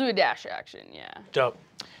a dash action, yeah. Dope.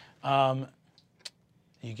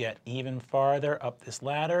 You get even farther up this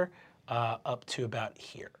ladder, up to about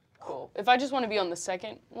here. Cool. If I just want to be on the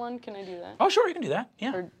second one, can I do that? Oh, sure, you can do that.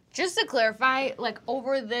 Yeah. Or- Just to clarify, like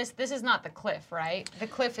over this is not the cliff, right? The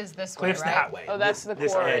cliff is this Cliff's way, right? that way. Oh, that's the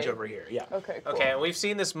this quarry. edge over here. Yeah. Okay, cool. Okay, and we've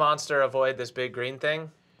seen this monster avoid this big green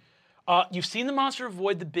thing. You've seen the monster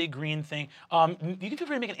avoid the big green thing. You can feel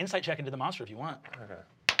free to make an insight check into the monster if you want.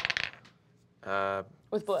 Okay.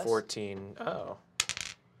 With bless. 14. Oh.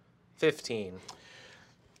 15.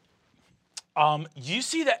 You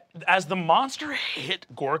see that as the monster hit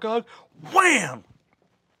Gorgug, wham!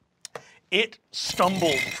 It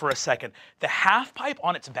stumbled for a second. The half pipe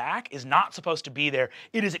on its back is not supposed to be there.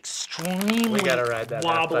 It is extremely We gotta ride that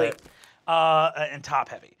wobbly half and top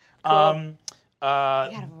heavy. You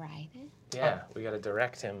gotta ride it. Yeah, we gotta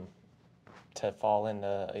direct him. to fall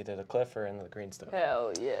into either the cliff or into the green stuff.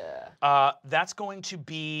 Hell yeah. That's going to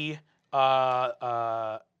be. Did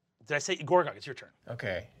I say Gorgog? It's your turn.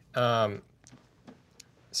 Okay.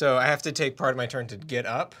 So I have to take part of my turn to get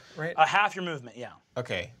up, right? Half your movement, yeah.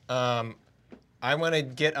 Okay. I want to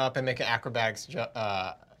get up and make an acrobatics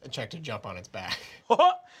check to jump on its back.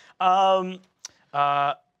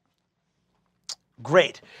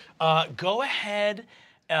 Great. Go ahead.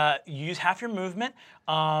 Use half your movement.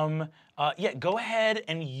 Yeah, go ahead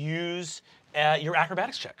and use your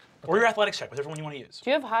acrobatics check or your athletics check, whichever one you want to use.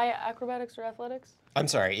 Do you have high acrobatics or athletics? I'm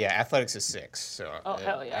sorry. Yeah, athletics is 6. So. Oh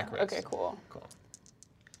hell yeah. Acrobatics. Okay, cool. Cool.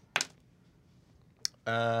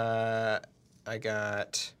 I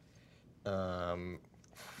got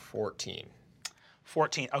 14.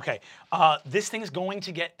 14. Okay. This thing is going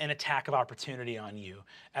to get an attack of opportunity on you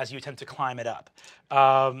as you attempt to climb it up.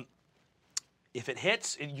 If it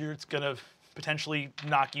hits, it's going to potentially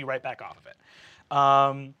knock you right back off of it.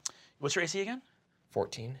 What's your AC again?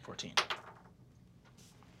 14. 14.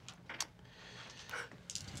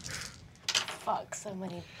 Fuck, so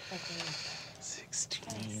many fucking...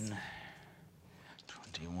 16,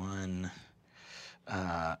 21,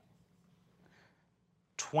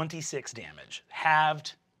 26 damage,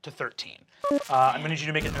 halved to 13. I'm going to need you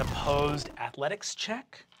to make an opposed athletics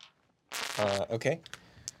check. Okay.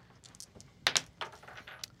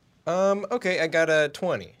 Okay, I got a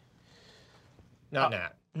 20. Not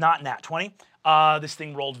nat. Not nat 20. This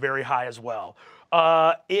thing rolled very high as well.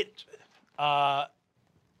 As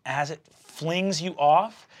it flings you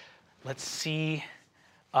off, let's see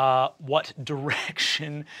what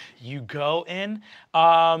direction you go in.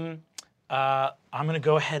 I'm going to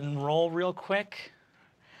go ahead and roll real quick.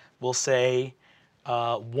 We'll say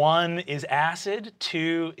 1 is acid,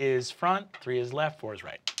 2 is front, 3 is left, 4 is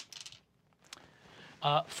right.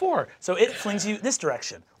 4. So it flings you this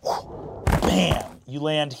direction. Bam! You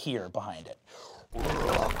land here behind it.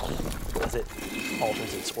 As it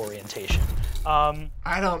alters its orientation.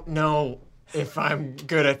 I don't know if I'm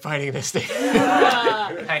good at fighting this thing.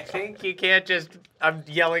 I think you can't just. I'm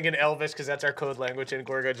yelling in Elvish because that's our code language, and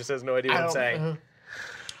Gorga just has no idea what I'm saying.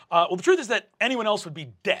 Well, the truth is that anyone else would be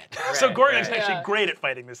dead. So Gorgug's actually great at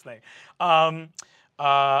fighting this thing.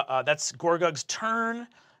 That's Gorgug's turn.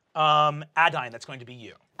 Adaine, that's going to be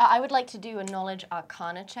you. I would like to do a knowledge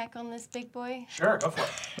arcana check on this big boy. Sure, go for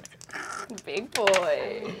it. Big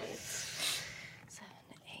boy. 7,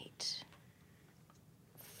 8,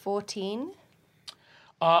 14.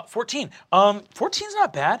 14. 14's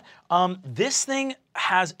not bad. This thing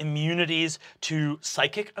has immunities to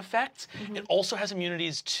psychic effects. It also has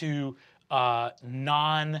immunities to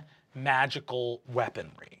non-magical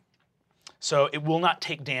weaponry. So it will not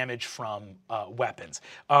take damage from weapons.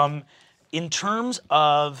 In terms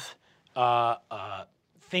of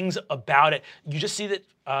things about it, you just see that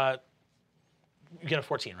you get a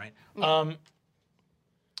 14, right? Yeah.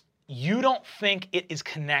 You don't think it is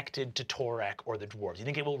connected to Torek or the dwarves. You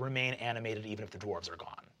think it will remain animated even if the dwarves are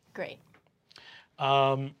gone. Great.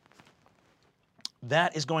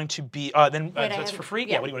 That is going to be, then that's for free?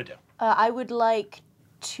 Yeah, what do you want to do? I would like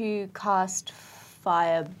to cast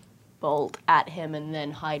Firebolt at him and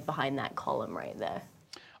then hide behind that column right there.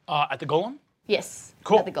 At the golem? Yes,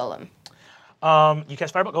 cool. At the golem. You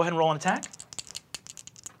cast Firebolt, go ahead and roll an attack.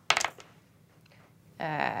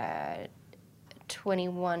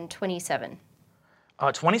 21, 27.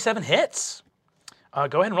 27 hits. Go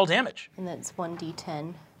ahead and roll damage. And that's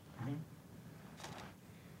 1d10.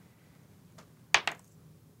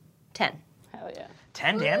 10. Hell yeah.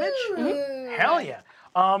 10 damage? Hell yeah.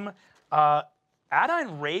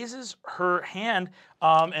 Adaine raises her hand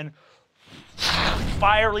and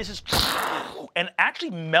fire releases and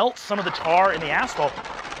actually melts some of the tar in the asphalt.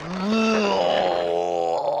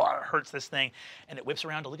 Hurts this thing, and it whips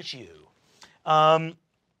around to look at you. It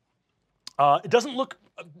doesn't look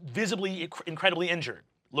visibly incredibly injured.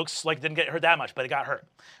 Looks like it didn't get hurt that much, but it got hurt.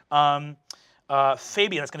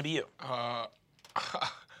 Fabian, that's going to be you.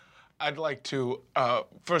 I'd like to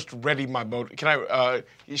first ready my motor. Can I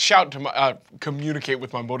shout to my, communicate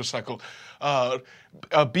with my motorcycle?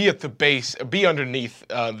 Be at the base, be underneath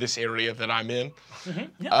this area that I'm in.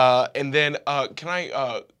 Yeah. And then can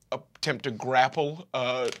I attempt to grapple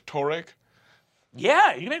Torek?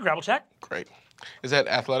 Yeah, you can make a grapple check. Great. Is that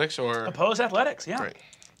athletics or? Opposed athletics, yeah. Great.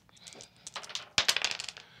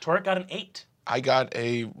 Torek got an 8. I got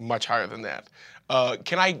a much higher than that.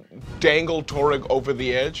 Can I dangle Torek over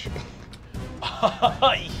the edge?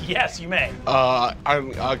 Yes, you may. Can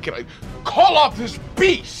I call off this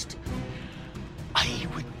beast? I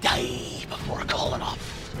would die before calling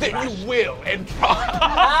off. Then you will, and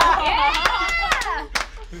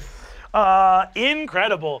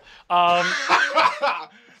Incredible.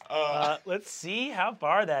 Let's see how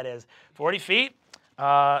far that is. 40 feet.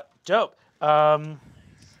 Dope.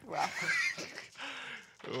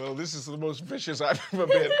 Well, this is the most vicious I've ever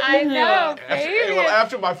been. I know, Well,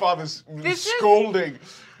 after my father's scolding.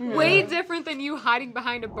 Way different than you hiding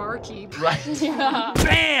behind a barkeep. Right.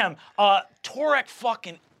 Bam! Torek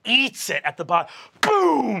fucking eats it at the bottom.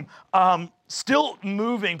 Boom! Still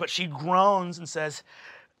moving, but she groans and says,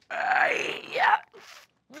 yeah,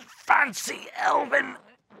 fancy elven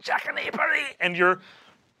jackanapery. And your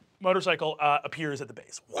motorcycle appears at the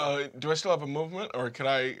base. Do I still have a movement, or can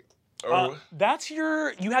I? You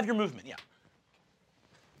have your movement, yeah.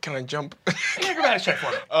 Can I jump? Acrobatics check for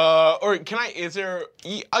me. Or can I? Is there?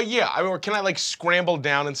 Yeah. Or can I like scramble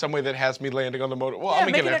down in some way that has me landing on the motor? Well, Yeah, I'll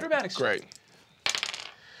make an acrobatics check. Great.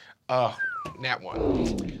 Nat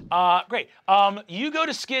 1. Great. You go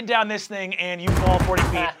to skid down this thing and you fall 40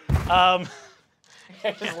 feet.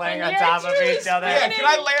 Just laying on top of each other. Yeah, can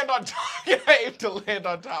I land on top? Can I aim to land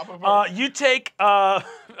on top of her? You take 12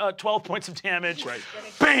 points of damage. Right.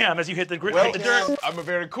 Bam! As you hit the dirt. I'm a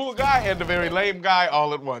very cool guy and a very lame guy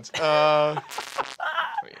all at once.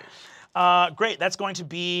 Great. That's going to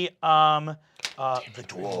be the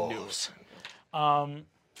dwarves.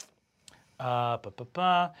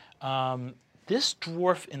 This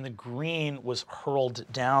dwarf in the green was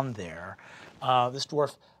hurled down there. This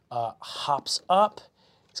dwarf hops up.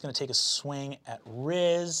 He's going to take a swing at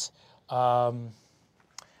Riz. Cool.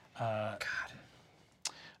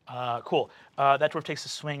 That dwarf takes a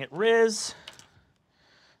swing at Riz.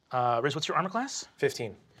 Riz, what's your armor class?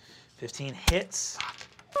 15. 15 hits.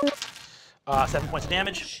 7 points of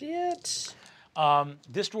damage. Shit.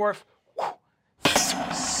 This dwarf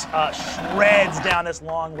shreds down this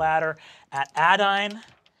long ladder at Adaine.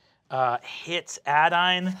 Hits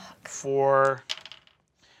Adaine for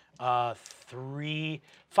 5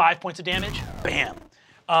 points of damage. Bam.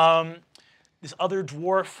 This other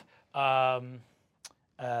dwarf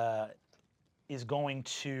is going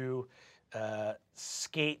to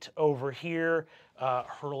skate over here,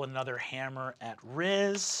 hurl another hammer at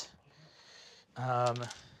Riz. 9,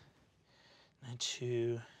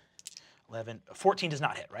 2, 11. 14 does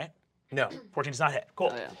not hit, right? No. 14 does not hit.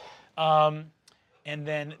 Cool. Oh, yeah. And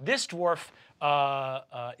then this dwarf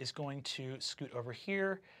is going to scoot over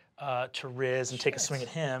here to Riz and take a swing at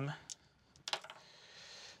him.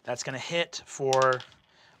 That's going to hit for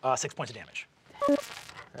 6 points of damage. All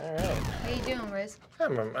right. How you doing, Riz?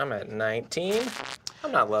 I'm at 19.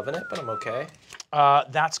 I'm not loving it, but I'm okay.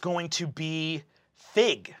 That's going to be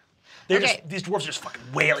Fig. They're Okay. these dwarves are just fucking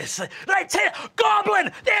wailing. It's like,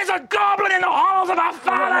 goblin! There's a goblin in the halls of our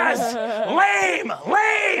fathers! Lame!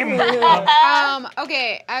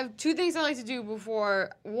 Okay, I have two things I'd like to do before.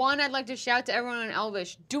 One, I'd like to shout to everyone in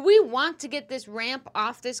Elvish. Do we want to get this ramp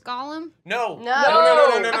off this golem? No.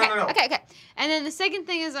 No. No. Okay. And then the second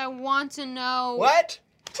thing is I want to know... What?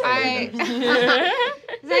 The second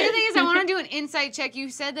thing is I want to do an insight check. You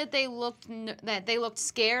said that they looked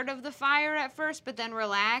scared of the fire at first, but then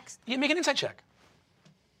relaxed. Yeah, make an insight check.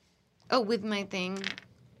 Oh, with my thing.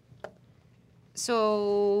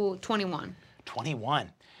 So 21.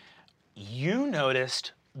 21. You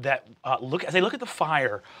noticed that as they look at the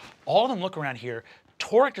fire, all of them look around here.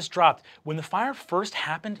 Torek just dropped. When the fire first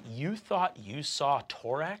happened, you thought you saw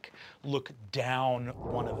Torek look down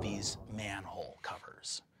one of these manhole covers.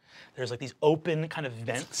 There's like these open kind of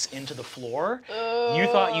vents into the floor. You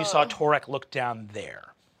thought you saw Torek look down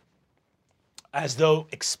there, as though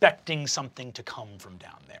expecting something to come from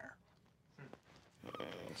down there.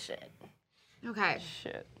 Shit. Okay.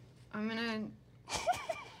 Shit. I'm gonna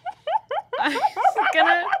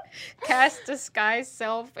cast Disguise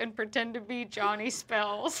Self and pretend to be Johnny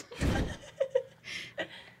Spells.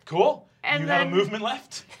 Cool. And you have a then- movement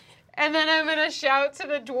left. And then I'm gonna shout to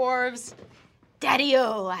the dwarves,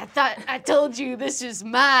 Daddy-o, I told you this is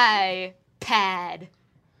my pad.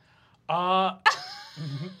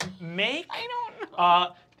 Make I don't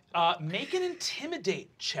know. Make an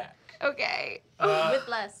intimidate check Okay. With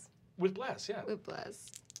less. with Bless. Yeah. With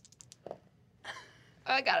bless.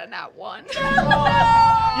 I got a nat 1. You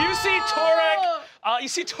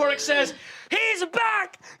see Torek says, "He's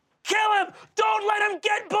back! Kill him! Don't let him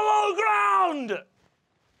get below ground!"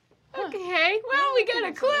 Okay, well, we got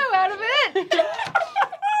a clue out of it.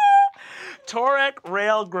 Torek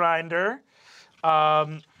Rail Grinder.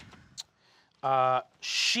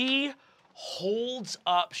 She holds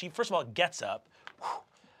up. She first of all gets up,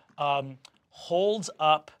 holds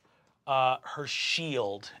up her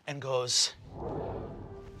shield and goes,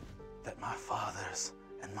 "That my fathers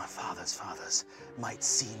and my fathers' fathers might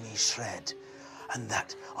see me shred. and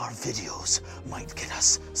that our videos might get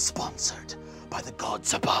us sponsored by the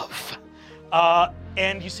gods above.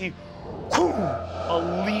 And you see, whoo,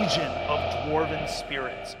 a legion of dwarven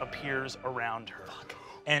spirits appears around her.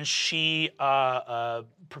 And she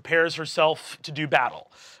prepares herself to do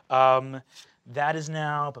battle. That is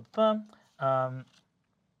now,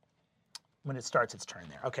 when it starts its turn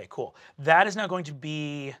there. Okay, cool. That is now going to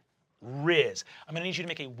be Riz. I'm gonna need you to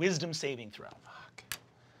make a wisdom saving throw.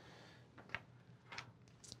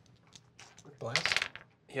 Bless.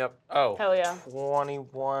 Yep. Oh. Hell yeah.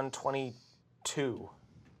 21, 22.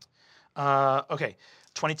 Okay,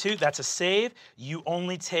 22, that's a save. You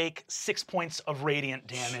only take 6 points of radiant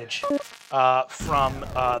damage from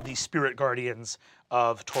the spirit guardians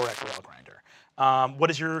of Torek Railgrinder. What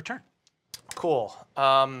is your turn? Cool.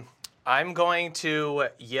 I'm going to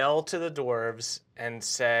yell to the dwarves and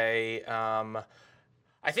say, I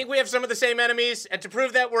think we have some of the same enemies, and to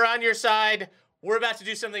prove that we're on your side, we're about to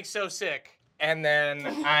do something so sick. And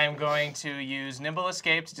then I'm going to use Nimble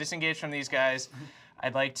Escape to disengage from these guys.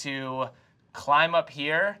 I'd like to climb up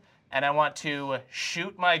here, and I want to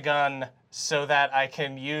shoot my gun so that I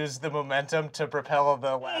can use the momentum to propel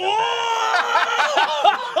the ladder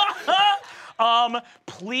back.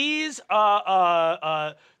 Please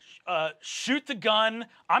shoot the gun.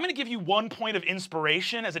 I'm gonna give you 1 point of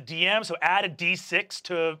inspiration as a DM, so add a D6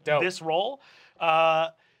 to this roll.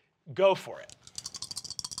 Go for it.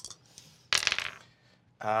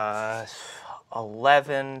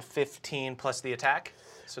 11, 15 plus the attack,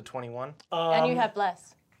 so 21. And you have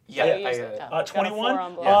bless. Yeah,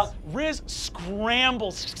 21. Riz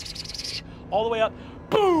scrambles all the way up.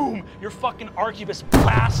 Boom! Your fucking arquebus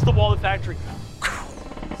blasts the wall of the factory.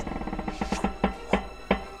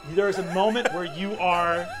 There is a moment where you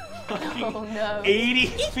are fucking 80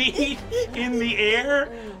 feet in the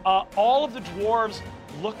air. All of the dwarves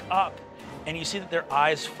look up, and you see that their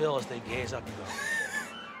eyes fill as they gaze up and go,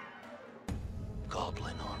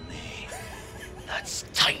 Goblin on me. That's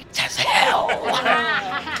tight as hell.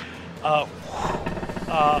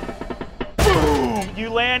 boom! You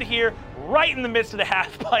land here right in the midst of the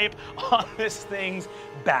half pipe on this thing's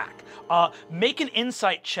back. Make an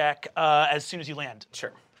insight check as soon as you land.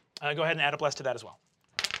 Sure. Go ahead and add a bless to that as well.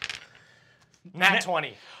 Nat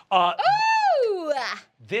 20. Ooh!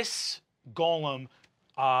 This golem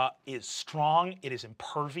is strong, it is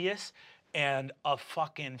impervious, and a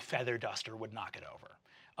fucking feather duster would knock it over.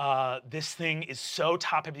 This thing is so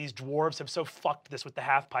top heavy, these dwarves have so fucked this with the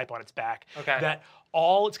half pipe on its back that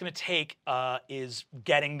all it's gonna take is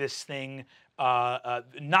getting this thing,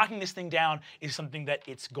 knocking this thing down is something that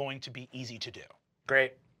it's going to be easy to do.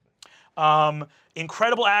 Great.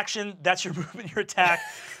 Incredible action. That's your movement, your attack.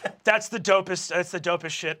 That's the dopest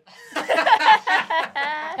shit.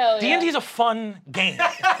 Hell yeah. D&D is a fun game.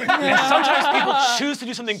 And sometimes people choose to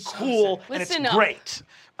do something cool, and it's great.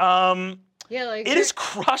 Yeah, like it is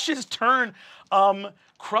Crush's turn.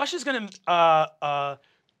 Crush is gonna. Oh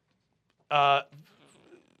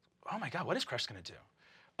my God, what is Crush gonna do?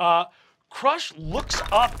 Crush looks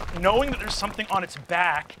up, knowing that there's something on its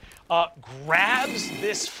back, grabs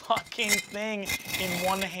this fucking thing in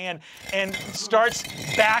one hand and starts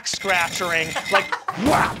back scratching, like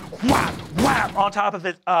whap, whap, whap on top of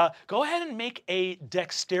it. Go ahead and make a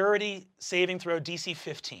dexterity saving throw, DC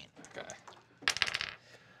 15. Okay.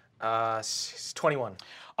 21.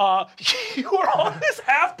 You are on this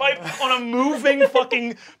half pipe on a moving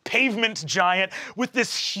fucking pavement giant with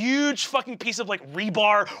this huge fucking piece of like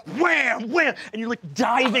rebar, wham, wham, and you're like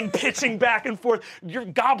diving, pitching back and forth. Your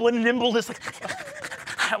goblin nimbleness,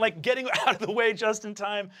 like getting out of the way just in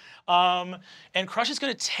time. And Crush is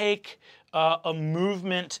gonna take a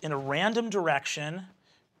movement in a random direction.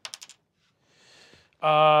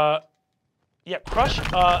 Yeah, Crush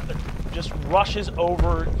just rushes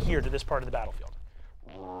over here to this part of the battlefield.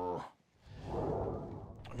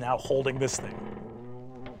 Now holding this thing.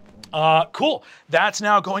 Cool. That's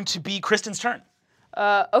now going to be Kristen's turn.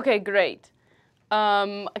 Okay, great.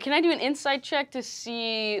 Can I do an insight check to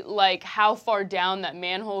see like how far down that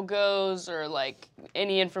manhole goes, or like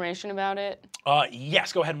any information about it?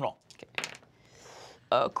 Yes. Go ahead and roll.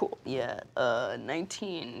 Cool. Yeah.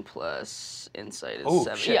 19 plus insight is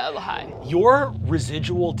 7. Shit. Yeah, high. Your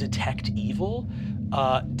residual detect evil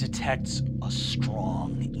detects a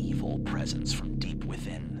strong evil presence from deep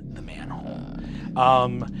within the manhole.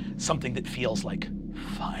 Something that feels like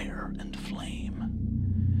fire and flame.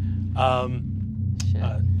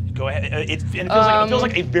 Go ahead. It feels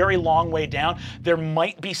like a very long way down. There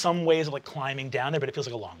might be some ways of like climbing down there, but it feels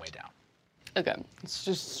like a long way down. Okay, it's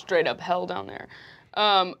just straight up hell down there.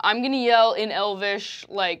 I'm gonna yell in Elvish,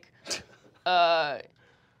 like,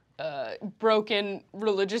 broken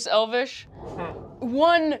religious Elvish.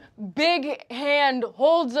 One big hand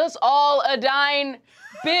holds us all, Adaine.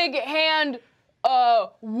 Big hand,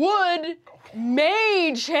 wood,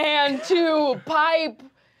 mage hand to pipe,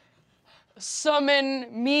 summon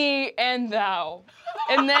me and thou.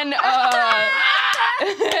 And then,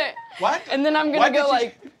 What? and then I'm gonna What go did you-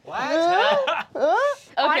 like, okay.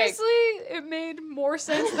 Honestly, it made more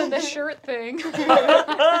sense than the shirt thing.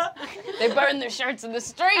 They burn their shirts in the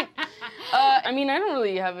street. I mean, I don't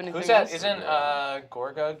really have anything Who's that? else. Isn't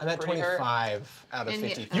Gorgug I'm at pretty hurt? 25 out of And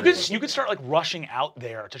 53. You could start like rushing out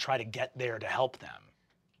there to try to get there to help them.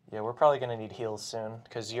 Yeah, we're probably gonna need heals soon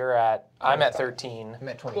because I'm at 13. I'm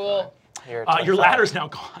at 25. Cool. You're at Your 25. ladder's now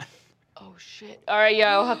gone. Oh shit. All right,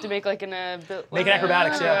 yeah, I'll have to make like Make an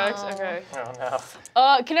acrobatics, yeah. Okay. Oh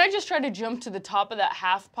no. Can I just try to jump to the top of that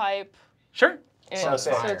half pipe? Sure. And, So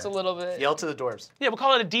so it's a little bit. Yell to the dwarves. Yeah, we'll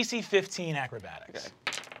call it a DC 15 acrobatics.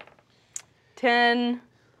 10,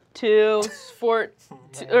 2, 4,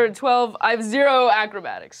 or 12. I have 0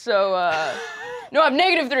 acrobatics. So, no, I have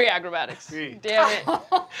 -3 acrobatics. Damn it.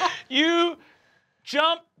 You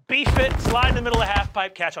jump, beef it, slide in the middle of the half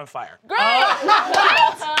pipe, catch on fire. Great!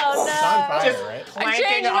 It's on fire, right? I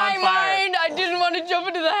changed my mind. I didn't want to jump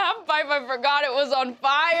into the half pipe. I forgot it was on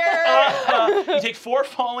fire. You take 4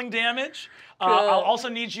 falling damage. I'll also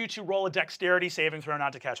need you to roll a dexterity saving throw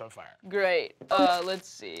not to catch on fire. Great. Let's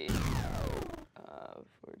see.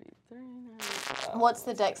 43. What's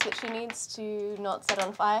the dex that she needs to not set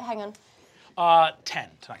on fire? Hang on. 10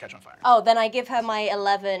 to not catch on fire. Oh, then I give her my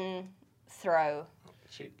 11 throw.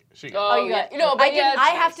 She Oh, you got yeah. No, but I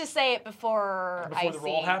have to say it before I Before the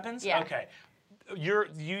roll see. happens? Yeah. Okay. You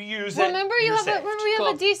use it. Remember you you're have saved. a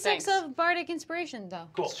Cool, D6 thanks. of bardic inspiration though.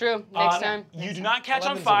 Cool. It's true. Next time. You do not catch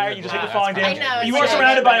on 11's a fire. weird You just take roll. the falling That's damage. fine. I know, You it's are fine.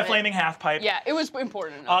 surrounded by a Right. flaming half pipe. Yeah, it was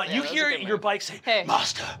important enough. Yeah, You that was a hear good your move. bike say, Hey.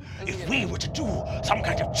 Master, if we were to do some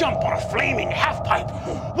kind of jump on a flaming half pipe,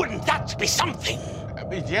 wouldn't that be something? I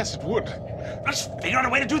mean, yes, it would. Let's figure out a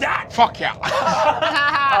way to do that. Fuck yeah.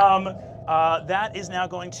 That is now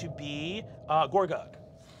going to be Gorgug.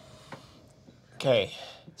 Okay,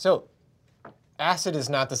 so acid is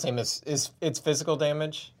not the same as it's physical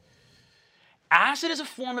damage. Acid is a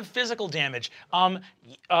form of physical damage. You're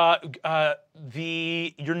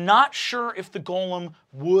not sure if the golem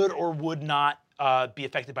would or would not be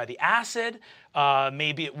affected by the acid.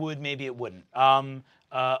 Maybe it would, maybe it wouldn't.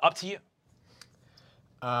 Up to you.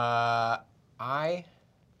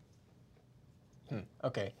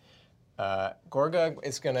 Okay. Gorgug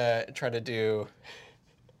is gonna try to do,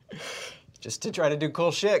 just to try to do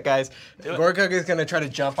cool shit, guys. Gorgug is gonna try to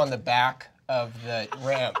jump on the back of the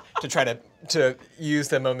ramp to try to use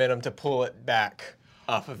the momentum to pull it back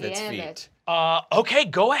off of its Damn feet. it. Okay,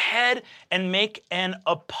 go ahead and make an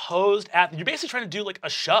opposed athlete. You're basically trying to do like a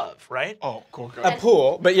shove, right? Oh, cool. A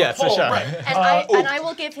pull, but yes, a pull, shot. right. And I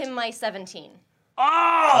will give him my 17.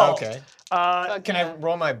 Oh! Okay. Can I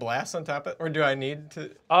roll my blast on top of it, or do I need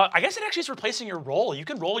to? I guess it actually is replacing your roll. You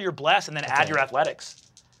can roll your bless and then add your athletics.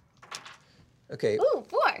 Okay. Ooh,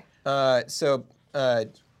 4.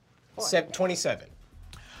 27.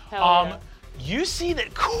 Hell yeah. You see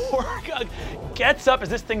that Gorgug gets up as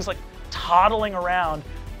this thing's like toddling around,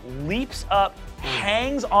 leaps up,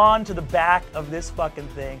 hangs on to the back of this fucking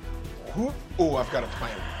thing. Oh, I've got a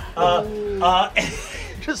plan. And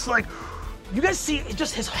just like, you guys see,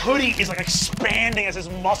 just his hoodie is like expanding as his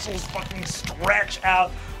muscles fucking stretch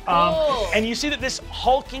out. Cool. And you see that this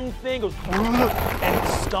hulking thing goes and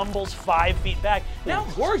stumbles 5 feet back. Now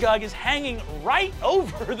Gorgug is hanging right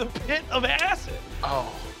over the pit of acid.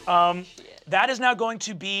 Oh. That is now going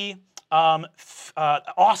to be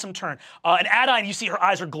awesome turn. And Adaine, you see her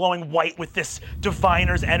eyes are glowing white with this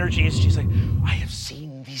diviner's energies. She's like, I have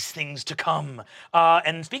seen these things to come.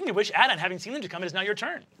 And speaking of which, Adaine, having seen them to come, it is now your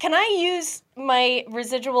turn. Can I use my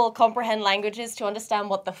residual comprehend languages to understand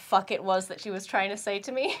what the fuck it was that she was trying to say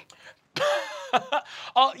to me?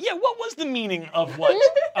 Yeah, what was the meaning of what?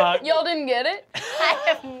 Y'all didn't get it? I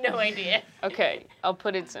have no idea. Okay, I'll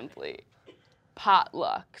put it simply.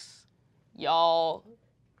 Potlucks. Y'all,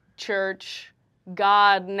 church,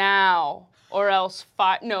 God now, or else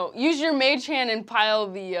no, use your mage hand and pile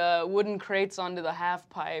the wooden crates onto the half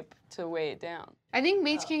pipe to weigh it down. I think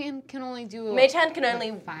Mage can only do. Mage hand can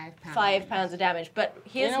only 5 pounds. 5 pounds of damage, but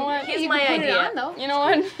here's, You know what? here's You my can put idea. it on though. You know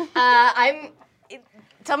what?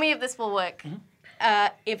 Tell me if this will work.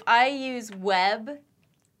 If I use web,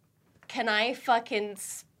 can I fucking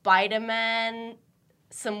Spider-Man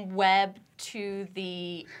some web to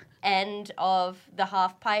the end of the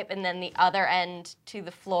half pipe and then the other end to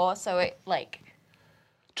the floor so it like...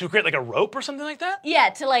 To create like a rope or something like that? Yeah,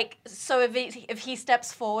 to like, so if he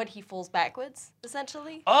steps forward, he falls backwards,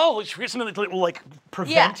 essentially. Oh, create something that will like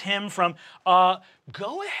prevent him from.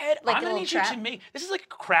 Go ahead. Like I'm a gonna little need you trap? to make. This is like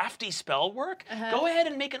crafty spell work. Go ahead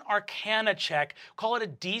and make an Arcana check. Call it a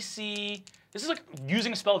DC. This is like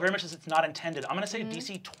using a spell very much as it's not intended. I'm gonna say a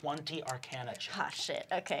DC 20 Arcana check. Ah, shit.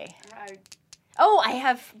 Okay. Oh, I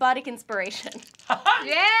have bardic inspiration.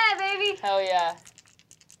 Yeah, baby. Hell yeah.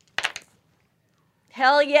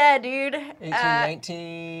 Hell yeah, dude. 18,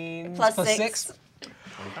 19 plus plus six.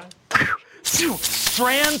 6.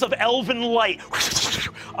 Strands of elven light.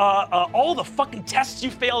 All the fucking tests you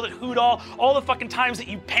failed at Hoodall, all the fucking times that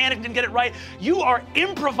you panicked and didn't get it right, you are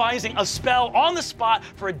improvising a spell on the spot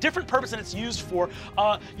for a different purpose than it's used for.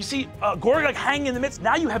 You see Gorgog hanging in the midst.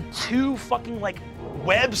 Now you have 2 fucking like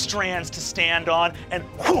web strands to stand on, and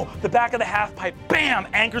whew, the back of the half pipe, bam,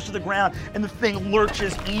 anchors to the ground, and the thing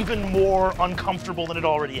lurches even more uncomfortable than it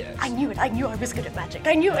already is. I knew it. I knew I was good at magic.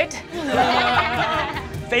 I knew it.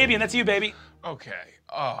 Fabian, that's you, baby. Okay.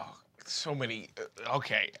 Oh, so many.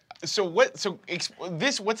 Okay. So what? So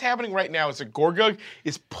what's happening right now is that Gorgug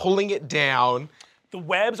is pulling it down. The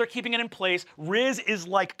webs are keeping it in place. Riz is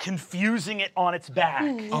like confusing it on its back.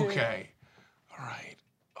 Okay. All right.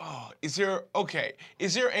 Oh, is there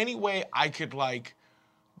any way I could like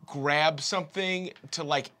grab something to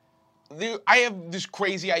like? I have this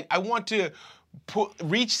crazy. I want to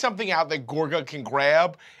reach something out that Gorgug can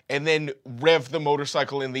grab, and then rev the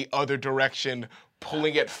motorcycle in the other direction,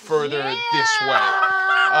 pulling it further this way.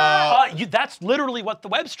 That's literally what the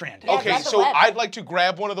web strand is. Okay, so I'd like to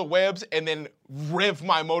grab one of the webs and then rev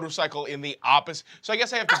my motorcycle in the opposite. So I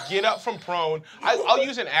guess I have to get up from prone. I'll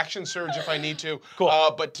use an action surge if I need to.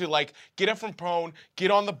 Cool. But to like get up from prone, get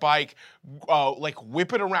on the bike, like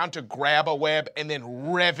whip it around to grab a web and then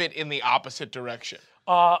rev it in the opposite direction.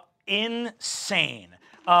 Insane.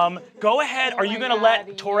 Go ahead. Are you going to let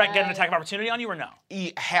Torek get an attack of opportunity on you or no?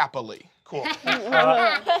 Happily. Cool.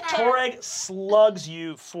 Torek slugs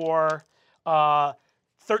you for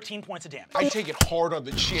 13 points of damage. I take it hard on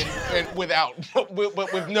the chin and with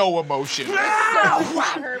no emotion.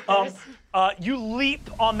 You leap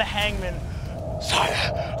on the hangman.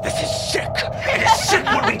 Sire, this is sick. It is sick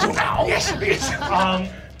what we do now. Yes, it is.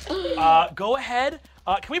 Go ahead.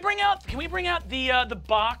 Can we bring out the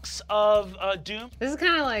box of doom? This is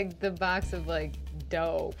kind of like the box of like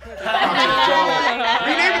dope. We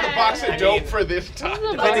named it the box of dope for this time.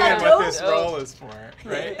 Depending on what this roll is for,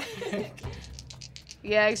 right?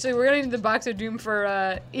 Yeah, actually, we're gonna need the box of doom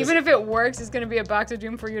for. Even if it works, it's gonna be a box of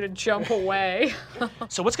doom for you to jump away.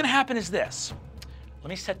 So what's gonna happen is this. Let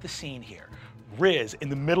me set the scene here. Riz, in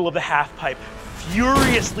the middle of the half pipe,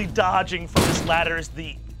 furiously dodging from this ladder as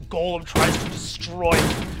the golem tries to destroy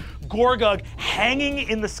it. Gorgug hanging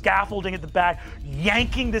in the scaffolding at the back,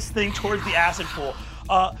 yanking this thing towards the acid pool.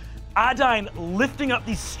 Adaine lifting up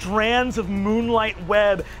these strands of moonlight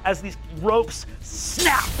web as these ropes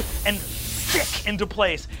snap and stick into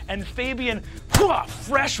place. And Fabian,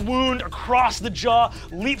 fresh wound across the jaw,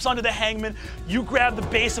 leaps onto the hangman. You grab the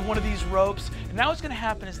base of one of these ropes. And now what's gonna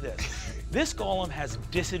happen is this. This golem has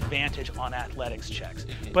disadvantage on athletics checks,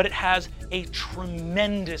 but it has a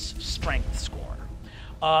tremendous strength score.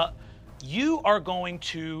 You are going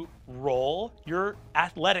to roll your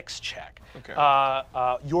athletics check. Okay.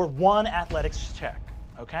 Your one athletics check,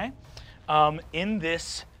 okay? In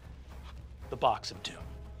the box of doom.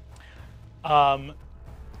 I'm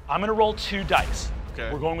gonna roll 2 dice. Okay.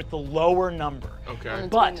 We're going with the lower number. Okay.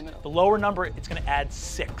 But the lower number, it's gonna add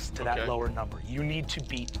 6 to that lower number. You need to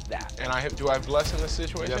beat that. And do I have bless in this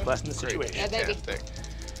situation? You have bless in this Great. situation. Yeah, baby. Fantastic.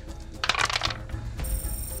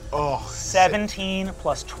 Oh, 17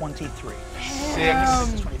 plus 23.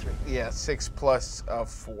 6. 23. Yeah, 6 plus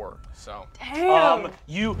 4. So.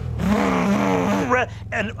 You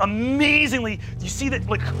and amazingly, you see that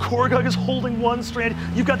like Gorgug is holding one strand.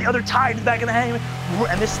 You've got the other tied to the back of the hangman,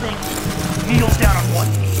 and this thing kneels down on one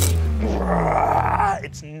knee.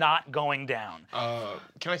 It's not going down.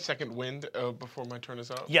 Can I second wind before my turn is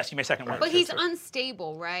up? Yes, you may second wind. But he's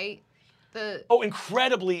unstable, right?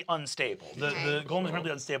 Incredibly unstable. The golem is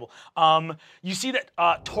incredibly unstable. You see that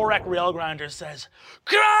Torek Railgrinder says,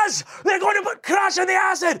 Crash! They're going to put Crash in the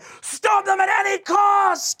acid! Stop them at any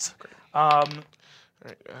cost! All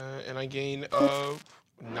right, and I gain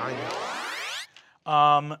 9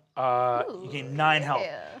 health. You gain 9 health.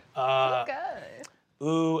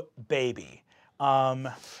 Ooh, baby.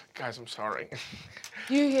 Guys, I'm sorry.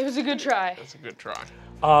 It was a good try. That's a good try.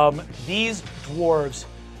 These dwarves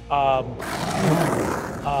all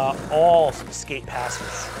skate past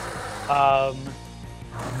us.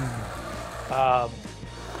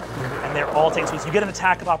 And and they're all taking swings. You get an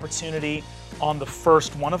attack of opportunity on the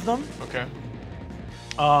first one of them. Okay.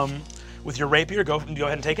 With your rapier, go ahead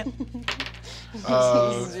and take it.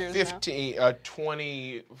 15,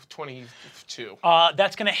 20, 22.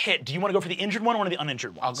 That's gonna hit. Do you want to go for the injured one or one of the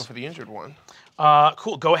uninjured ones? I'll go for the injured one.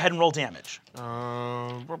 Cool. Go ahead and roll damage.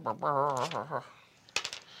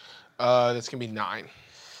 That's gonna be 9.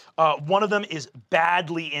 One of them is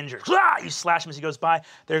badly injured. Ah! You slash him as he goes by.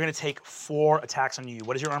 They're gonna take 4 attacks on you.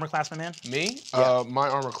 What is your armor class, my man? Me? Yeah. My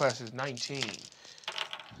armor class is 19.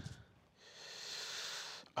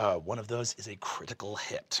 One of those is a critical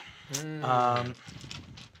hit.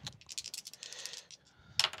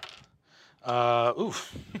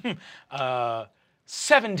 Oof.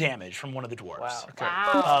 7 damage from one of the dwarves. Wow. Okay.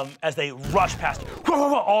 Wow. As they rush past,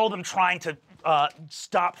 all of them trying to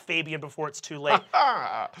stop Fabian before it's too late.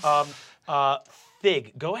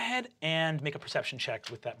 Fig, go ahead and make a perception check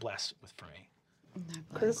with that bless with Frey.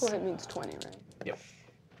 Critical hit means 20, right? Yep.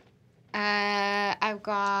 I've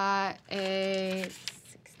got a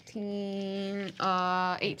 16,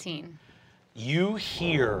 18. You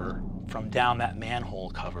hear from down that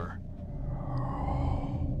manhole cover.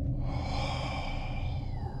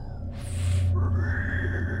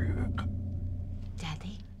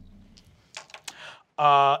 Daddy?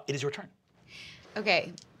 It is your turn.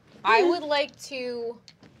 Okay, I would like to,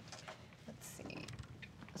 let's see.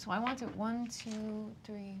 So I want to 1, 2,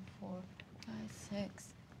 3, 4, 5, 6,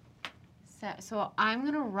 7. So I'm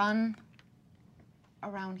gonna run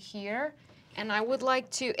around here, and I would like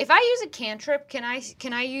to, if I use a cantrip, can I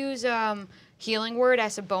use healing word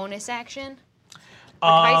as a bonus action? Or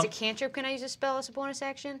if I use a cantrip, can I use a spell as a bonus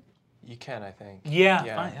action? You can, I think. Yeah.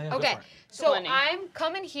 Yeah. Fine. Yeah, go Okay, for it. so 20. I'm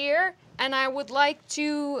coming here, and I would like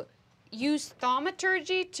to use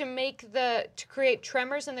thaumaturgy to create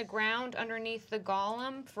tremors in the ground underneath the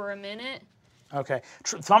golem for a minute. Okay.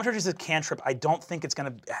 Thaumaturgy is a cantrip. I don't think it's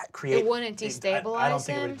going to create. It wouldn't destabilize I don't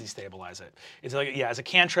think it him? would destabilize it. It's like, yeah, as a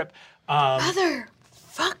cantrip.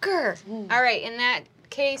 Motherfucker! All right, in that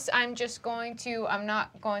case, I'm not going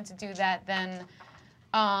to do that then.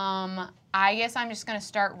 I guess I'm just gonna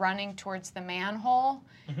start running towards the manhole.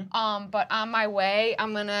 But on my way,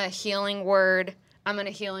 I'm gonna healing word my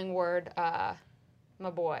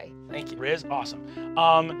boy. Thank you, Riz.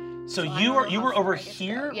 Awesome. So you were over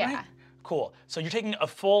here, Yeah. right? Cool. So you're taking a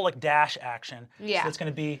full dash action. Yeah. So it's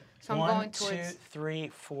going to be So I'm 1, going 2, towards- 3,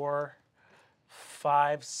 4,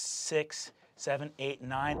 5, 6, 7, 8,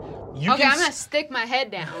 9. Okay, I'm gonna stick my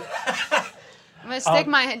head down. I'm gonna stick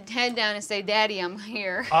my head down and say, "Daddy, I'm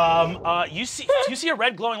here." You see a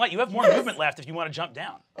red glowing light. You have more movement left if you want to jump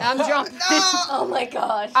down. I'm jumping. Oh my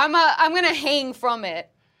god. I'm gonna hang from it.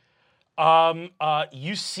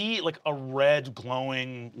 You see a red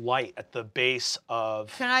glowing light at the base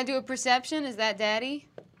of. Can I do a perception? Is that Daddy?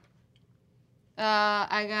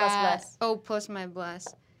 I got bless. plus my bless.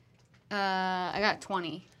 I got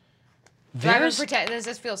 20. There's Does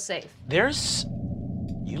this feel safe?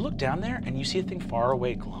 You look down there and you see a thing far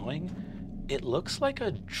away glowing. It looks like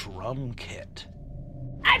a drum kit.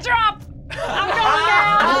 I drop. I'm going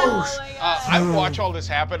down. I watch all this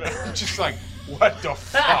happen and I'm just like, what the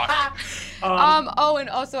fuck? Oh, and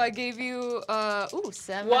also I gave you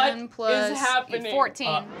 7 What plus is happening?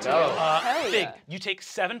 14. Fig, you take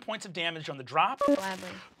 7 points of damage on the drop. Gladly.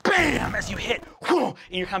 Bam! As you hit, whoo,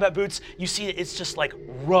 in your combat boots, you see that it's just like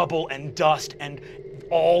rubble and dust and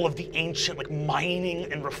all of the ancient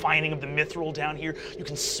mining and refining of the mithril down here. You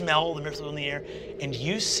can smell the mithril in the air, and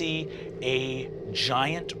you see a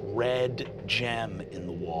giant red gem in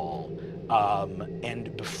the wall,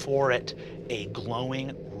 and before it, a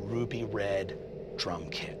glowing ruby red drum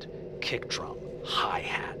kit, kick drum,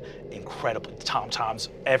 hi-hat, incredible tom-toms,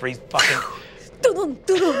 every fucking.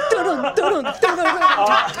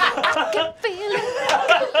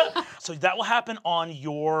 So that will happen on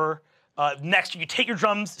your next. You take your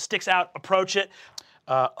drumsticks out, approach it.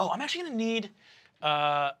 I'm actually gonna need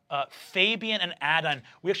Fabian and Adaine.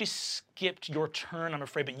 We actually skipped your turn, I'm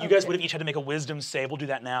afraid, but you guys would have each had to make a wisdom save. We'll do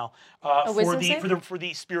that now for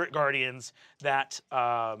the spirit guardians that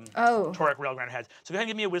Torek Railgrinder has. So go ahead and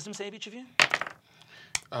give me a wisdom save, each of you.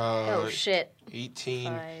 Oh shit.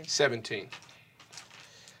 18, 5. 17.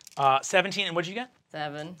 17, and what did you get?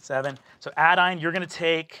 7. 7. So Adaine, you're gonna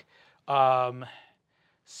take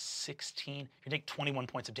 16. You're gonna take 21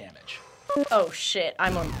 points of damage. Oh shit,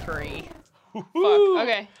 I'm on 3. Fuck.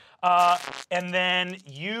 Okay. And then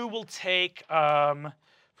you will take 4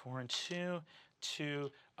 and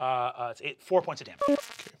 2, It's 4 points of damage. Okay,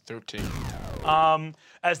 13.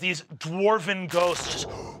 As these dwarven ghosts just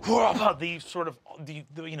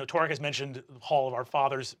Torek has mentioned the Hall of Our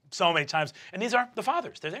Fathers so many times, and these are the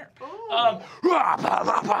fathers. They're there.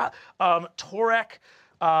 Torek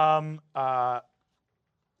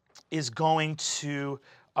is going to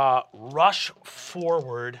rush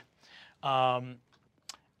forward and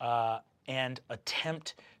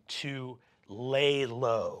attempt to lay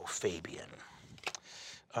low Fabian.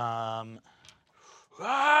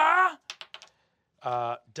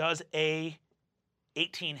 Does a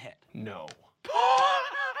 18 hit? No.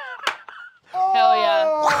 Hell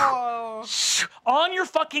yeah. On your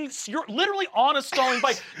you're literally on a stalling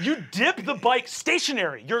bike. You dip the bike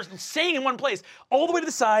stationary. You're staying in one place, all the way to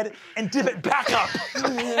the side, and dip it back up.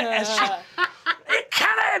 It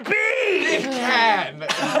cannot be! It can!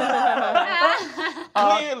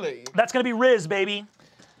 Clearly. That's gonna be Riz, baby.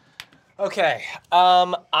 Okay,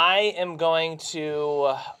 I am going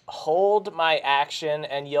to hold my action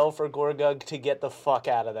and yell for Gorgug to get the fuck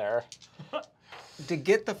out of there. To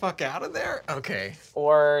get the fuck out of there? Okay.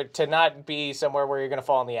 Or to not be somewhere where you're gonna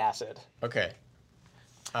fall in the acid. Okay.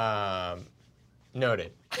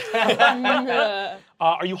 Noted.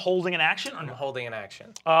 Are you holding an action or I'm no? holding an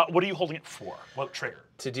action. What are you holding it for? What trigger?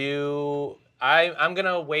 To do... I'm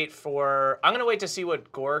gonna wait to see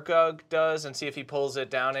what Gorgug does and see if he pulls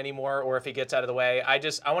it down anymore or if he gets out of the way. I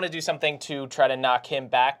want to do something to try to knock him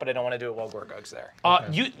back, but I don't want to do it while Gorgug's there.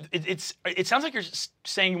 It sounds like you're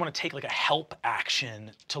saying you want to take like a help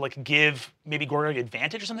action to like give maybe Gorgug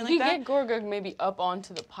advantage or something like You that. get Gorgug maybe up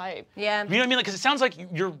onto the pipe. Yeah. You know what I mean? Because it sounds like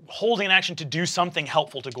you're holding an action to do something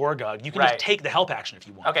helpful to Gorgug. You can just Right. take the help action if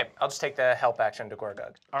you want. Okay, I'll just take the help action to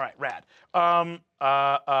Gorgug. All right, rad.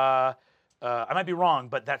 I might be wrong,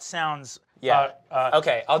 but that sounds. Yeah.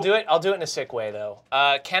 Okay, I'll do it. I'll do it in a sick way though.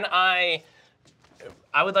 Can I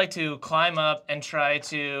would like to climb up and try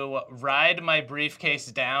to ride my briefcase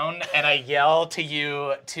down, and I yell to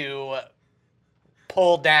you to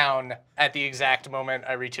pull down at the exact moment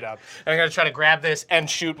I reach it up. And I'm gonna try to grab this and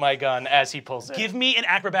shoot my gun as he pulls it. Give me an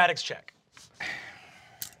acrobatics check.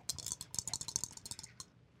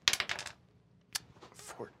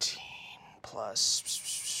 14 plus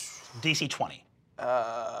DC 20.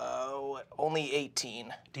 only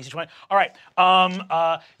 18. DC 20. All right.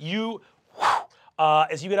 As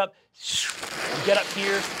you get up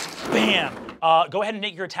here, bam. Go ahead and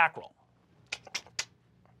make your attack roll.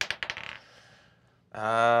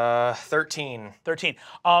 13. 13.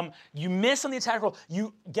 You miss on the attack roll.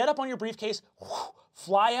 You get up on your briefcase,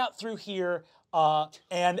 fly out through here,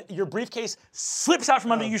 and your briefcase slips out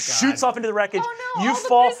from under you, shoots off into the wreckage. Oh no, you all the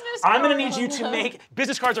fall. business I'm gonna cards. need you to make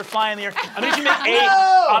business cards are flying in the air.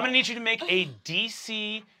 I'm gonna need you to make a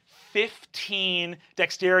DC 15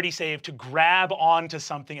 dexterity save to grab onto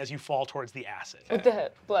something as you fall towards the acid. With the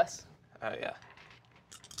hit. Bless. Oh, yeah.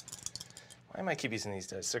 Why am I keep using these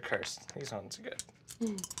dice? They're cursed. These ones are good.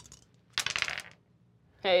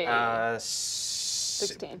 Hey.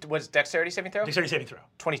 16. What's dexterity saving throw? Dexterity saving throw.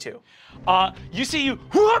 22. You see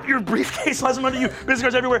your briefcase flies from under you, business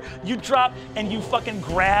cards everywhere. You drop and you fucking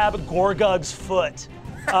grab Gorgug's foot.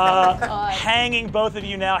 Hanging, both of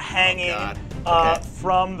you now hanging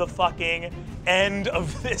from the fucking end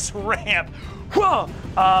of this ramp. Whoa!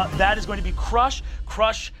 That is going to be Crush.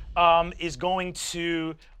 Crush is going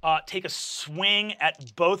to take a swing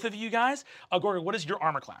at both of you guys. Gorgug, what is your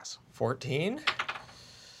armor class? 14?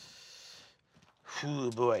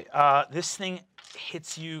 Ooh, boy. This thing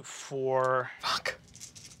hits you for... Fuck.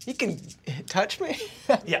 You can touch me?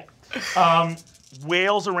 Yeah.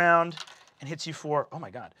 Wails around and hits you for... Oh,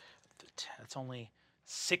 my God. That's only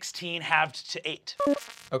 16 halved to 8.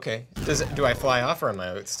 Okay. Do I fly off or am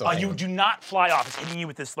I still You hanging? do not fly off. It's hitting you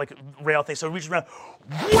with this like rail thing. So it reaches around,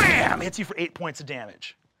 wham! Hits you for 8 points of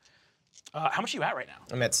damage. How much are you at right now?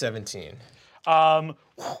 I'm at 17. Bam!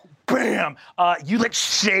 You like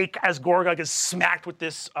shake as Gorgug is smacked with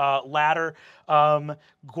this ladder.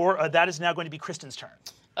 That is now going to be Kristen's turn.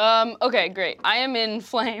 Okay, great. I am in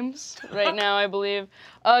flames right now, I believe.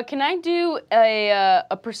 Can I do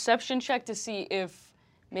a perception check to see if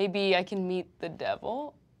maybe I can meet the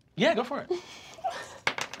devil? Yeah, go for it.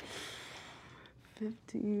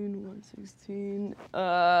 15, 116.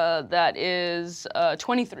 That is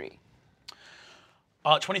 23.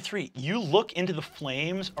 23. You look into the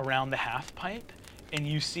flames around the half pipe, and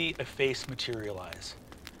you see a face materialize.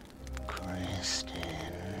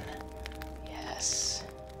 Kristen. Yes.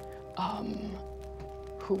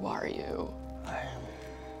 Who are you? I'm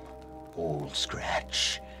Old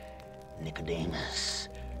Scratch, Nicodemus.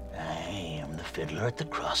 I am the fiddler at the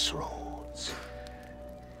crossroads.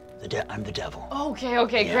 I'm the devil.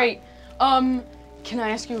 Okay, great. Can I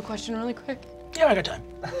ask you a question really quick? Yeah, I got time.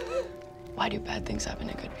 Why do bad things happen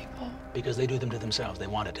to good people? Because they do them to themselves. They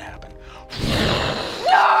want it to happen.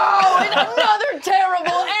 No! Another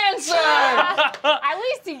terrible answer! At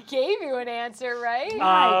least he gave you an answer, right?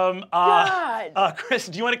 God. Chris,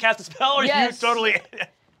 do you want to cast a spell, or Yes. you totally?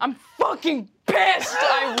 I'm fucking pissed!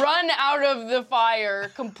 I run out of the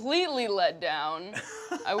fire, completely let down.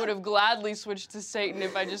 I would have gladly switched to Satan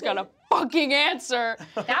if I just got a fucking answer.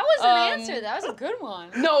 That was an answer. That was a good one.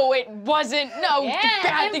 No, it wasn't. No, Yeah,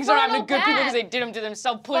 bad things don't happen to good infernal people because path. they did them to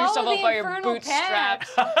themselves. Pull yourself Follow up the by your infernal bootstraps.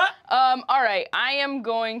 All right, I am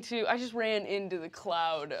going to. I just ran into the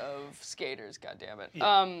cloud of skaters. God damn it.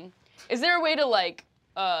 Yeah. Is there a way to like?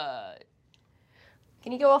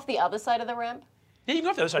 Can you go off the other side of the ramp? Yeah, you can go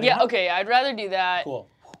off the other side. Yeah. Okay, I'd rather do that. Cool.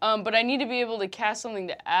 But I need to be able to cast something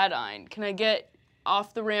to Adaine. Can I get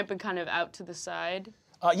off the ramp and kind of out to the side?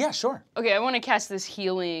 Yeah, sure. Okay, I want to cast this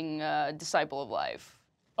healing Disciple of Life.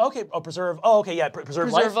 Okay. Oh, preserve. Oh, okay. Yeah,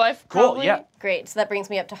 preserve life. Preserve life, Cool. probably? Yeah. Great, so that brings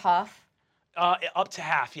me up to half. Up to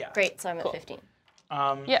half. Yeah. Great, so I'm at 15.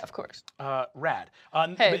 Yeah, of course. Rad.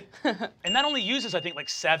 Hey. And that only uses, I think, like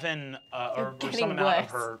 7 or some amount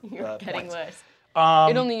of her You're getting points. worse.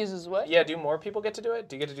 It only uses what? Yeah, do more people get to do it?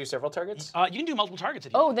 Do you get to do several targets? You can do multiple targets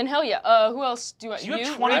if you Oh, then hell yeah. Who else do I? You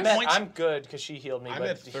have 20 Reese? points. I'm good because she healed me, I'm but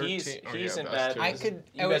at 13. he's Oh, in yeah, bad. that's too.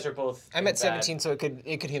 You guys are both. I'm in at bad. 17, so it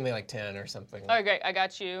could heal me like 10 or something. All right, great. I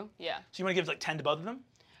got you. Yeah. So you want to give like 10 to both of them?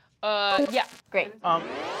 Yeah. Great.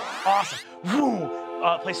 Awesome. Woo!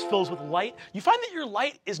 Place fills with light. You find that your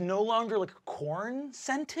light is no longer like corn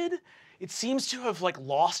scented. It seems to have like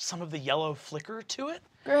lost some of the yellow flicker to it.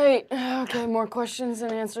 Great. Okay, more questions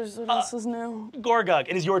and answers. What else is new? Gorgug,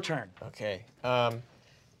 it is your turn. Okay.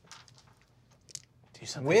 Do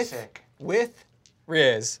something With sick.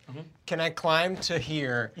 Riz, can I climb to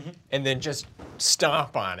here and then just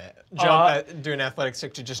stomp on it? Jump, do an athletic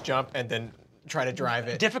stick to just jump and then try to drive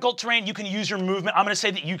it. Difficult terrain, you can use your movement. I'm going to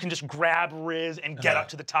say that you can just grab Riz and get up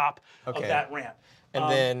to the top of Okay. that ramp. And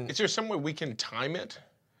then Is there some way we can time it?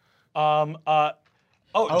 I'm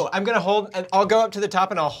gonna hold. I'll go up to the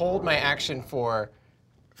top and I'll hold my action for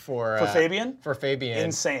Fabian? For Fabian.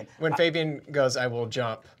 Insane. When Fabian goes, I will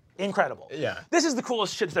jump. Incredible. Yeah. This is the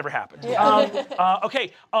coolest shit that's ever happened.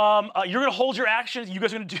 Okay, you're gonna hold your action. You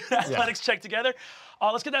guys are gonna do an athletics check together.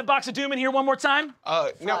 Let's get that box of doom in here one more time.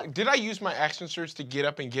 Now, did I use my action surge to get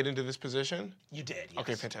up and get into this position? You did. Yes.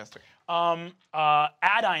 Okay, fantastic.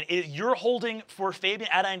 Adaine, you're holding for Fabian.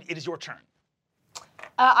 Adaine, it is your turn.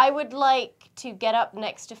 I would like to get up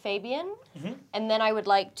next to Fabian, and then I would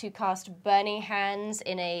like to cast Burning Hands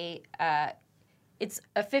in a. It's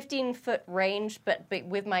a 15-foot range, but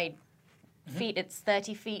with my feet, it's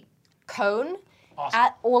 30 feet cone Awesome.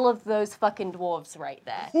 at all of those fucking dwarves right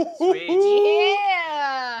there. Sweet.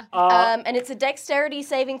 Yeah. And it's a dexterity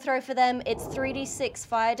saving throw for them. It's 3d6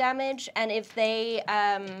 fire damage, and if they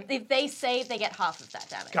save, they get half of that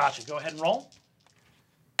damage. Gotcha. Go ahead and roll.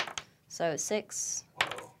 So 6,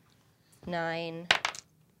 9,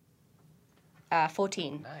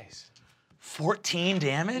 14. Nice. 14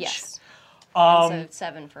 damage. Yes. And so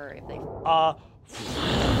 7 for if they.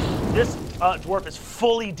 This dwarf is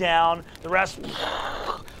fully down. The rest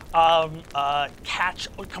catch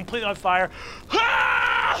completely on fire.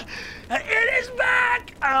 Ah! It is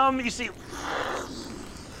back! You see,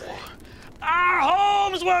 our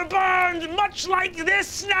homes were burned much like this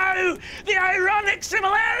snow. The ironic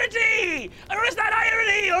similarity! Or is that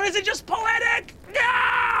irony? Or is it just poetic?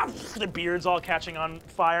 Ah! The beard's all catching on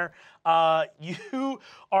fire. You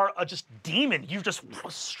are just demon. You've just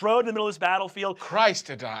strode in the middle of this battlefield. Christ,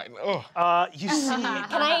 Adaine. Oh. You see.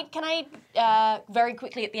 Can I very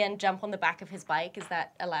quickly at the end jump on the back of his bike? Is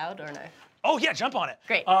that allowed or no? Oh yeah, jump on it.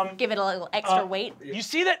 Great. Give it a little extra weight. You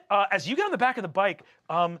see that as you get on the back of the bike,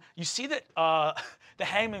 you see that the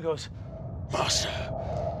hangman goes, Master,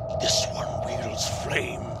 this one wields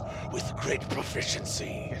flame with great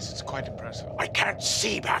proficiency. Yes, it's quite impressive. I can't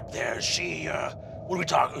see back there. She, what are we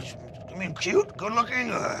talking? I mean, cute, good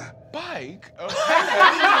looking? Bike?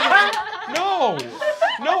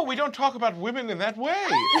 No, we don't talk about women in that way.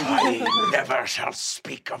 I never shall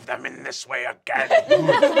speak of them in this way again.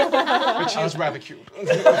 But she is rather cute.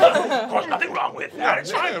 Of course, nothing wrong with that.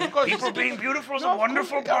 It's Yeah, fine. of course. People being beautiful is a No, of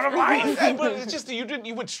wonderful course, part of life. But it's just that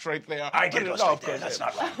you went straight there. I did go No, straight of there. course, That's yeah.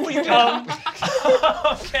 not right. Well, you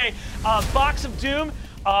did. okay, Box of Doom.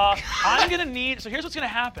 I'm gonna need, so here's what's gonna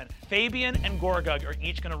happen. Fabian and Gorgug are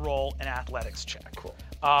each gonna roll an athletics check. Cool.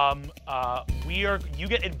 You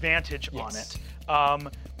get advantage on it.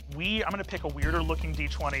 I'm gonna pick a weirder looking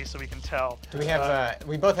D20 so we can tell. Do we have?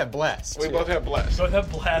 We both have blessed. We both have blessed. Both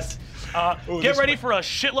have blessed. Get ready for a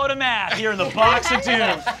shitload of math here in the box of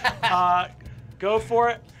doom. Go for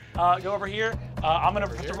it. Go over here. I'm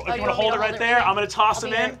gonna. If you want to hold it right there, I'm gonna toss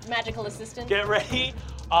them in. Magical assistant. Get ready.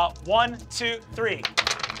 1, 2, 3.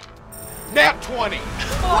 Nat 20.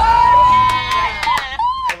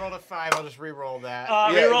 I rolled a 5. I'll just re-roll that.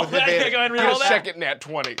 Reroll that. Yeah, go ahead and reroll that. Second Nat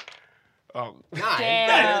 20. 9.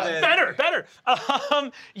 Better.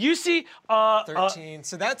 You see 13.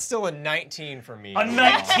 So that's still a 19 for me. a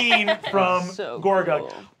 19 from So Gorgug.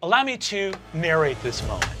 cool. Allow me to narrate this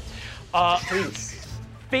moment. Please.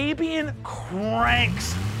 Fabian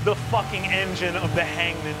cranks the fucking engine of the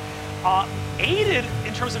Hangman, aided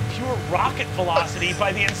in terms of pure rocket velocity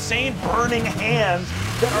by the insane burning hands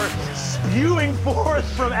that are spewing forth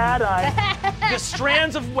from Adaine. The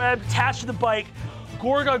strands of web attached to the bike.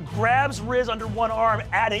 Gorga grabs Riz under one arm,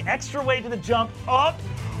 adding extra weight to the jump up.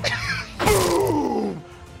 Boom!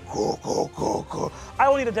 Go. I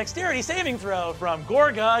will need a dexterity saving throw from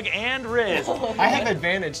Gorgug and Riz. I have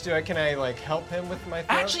advantage. Can I like help him with my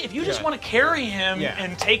throw? Actually, if you just want to carry him Yeah.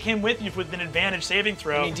 and take him with you with an advantage saving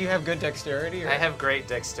throw. I mean, do you have good dexterity? Or? I have great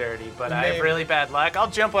dexterity, but I Maybe. have really bad luck. I'll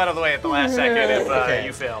jump out of the way at the last second if Okay.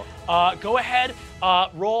 you fail. Go ahead,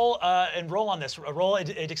 roll on this. Roll a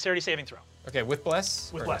dexterity saving throw. Okay, with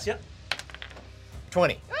bless. With Or bless, no? yep.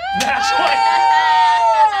 20.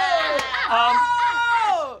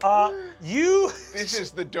 You This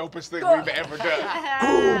is the dopest thing we've ever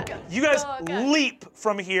done. you guys leap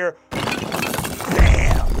from here.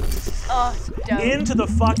 Bam! Into the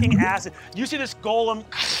fucking acid. You see this golem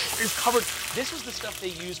is covered. This was the stuff they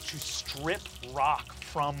used to strip rock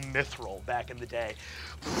from mithril back in the day.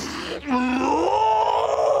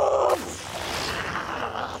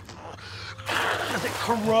 As it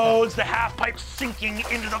corrodes, the half pipe sinking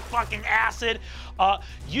into the fucking acid.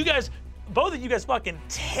 Both of you guys fucking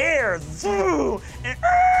tear through and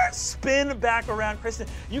spin back around Kristen.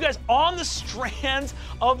 You guys on the strands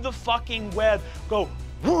of the fucking web go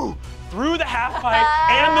woo through the half pipe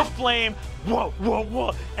and the flame,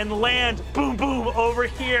 whoa, and land boom over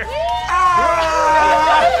here.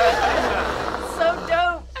 So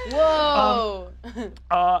dope. Whoa.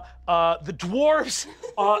 The dwarves,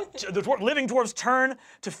 living dwarves turn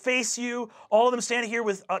to face you. All of them standing here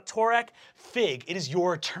with Torek. Fig, it is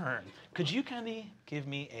your turn. Could you kindly give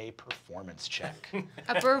me a performance check?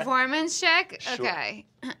 A performance check? Sure. Okay.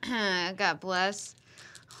 God bless.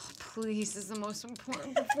 Oh, please, this is the most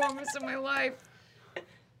important performance of my life.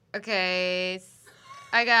 Okay.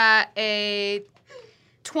 I got a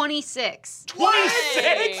 26.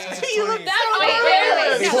 26? You look Wait,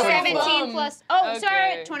 that wait. good. 17 plus. Oh,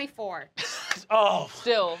 sorry, Okay. 24. Oh,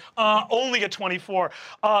 Still. only a 24.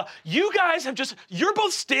 You guys you're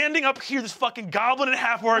both standing up here, this fucking goblin and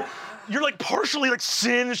half orc. You're like partially like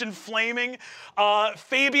singed and flaming.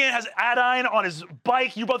 Fabian has Adaine on his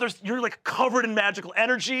bike. You're like covered in magical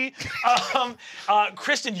energy.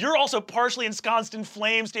 Kristen, you're also partially ensconced in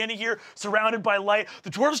flames, standing here surrounded by light. The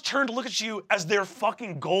dwarves turn to look at you as their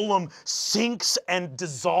fucking golem sinks and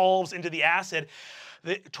dissolves into the acid.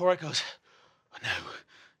 Torek goes, "Oh,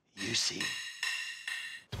 no, you see.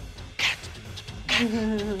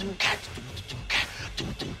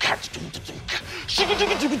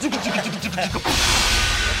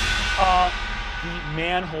 The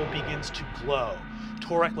manhole begins to glow.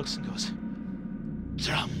 Torek looks and goes,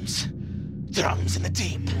 drums in the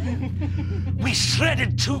deep. We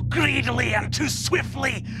shredded too greedily and too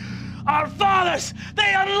swiftly. Our fathers,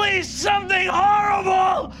 they unleashed something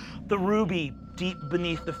horrible. The ruby deep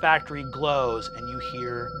beneath the factory glows, and you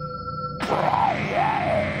hear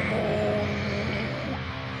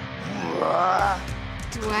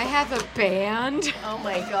Do I have a band? Oh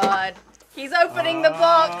my god. He's opening the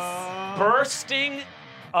box. bursting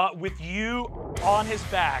with you on his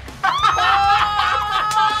back. Oh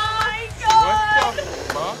my god.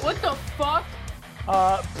 What the fuck?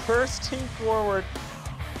 Bursting forward,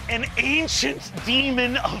 an ancient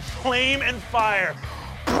demon of flame and fire.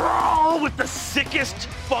 With the sickest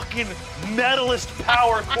fucking metalist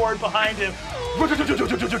power chord behind him.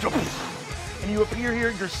 And you appear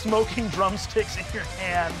here, your smoking drumsticks in your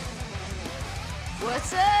hand.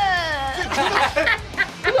 What's up?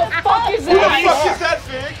 Who the fuck is Who the that? fuck is that,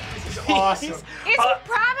 Fig? This is awesome. It's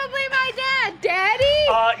probably my dad, Daddy.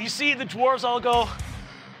 You see the dwarves all go,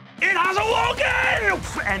 "It has awoken!"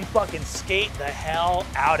 and fucking skate the hell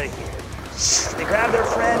out of here. They grab their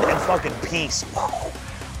friend and fucking peace.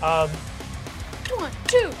 1,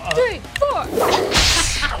 2, 3, 4.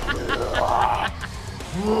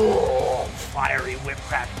 Fiery whip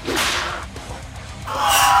crack.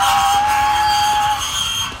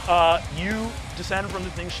 You descend from the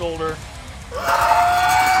thing's shoulder.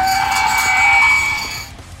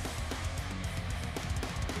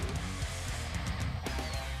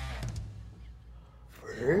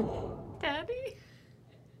 Daddy?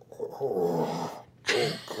 Oh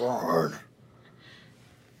God.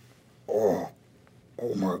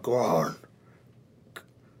 Oh my God.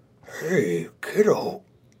 Hey, kiddo.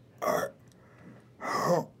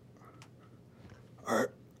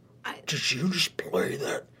 Did you just play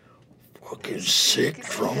that fucking sick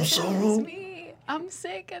drum solo? Me. I'm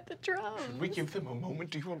sick at the drums. We give them a moment.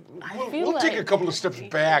 Do you want? feel We'll take a like- couple of steps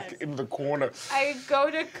back into the corner. I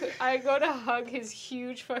go to hug his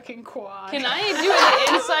huge fucking quad. Can I do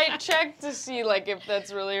an insight check to see like if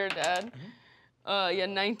that's really her dad? Yeah,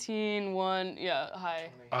 19, 1, yeah,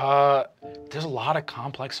 hi. There's a lot of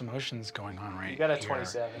complex emotions going on right You got a here.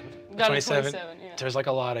 27. Got a 27. 27, yeah. There's like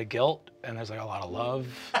a lot of guilt and there's like a lot of love.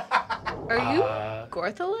 Are you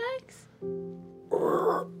Gorthalex?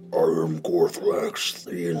 I am Gorthlex,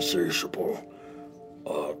 the Insatiable.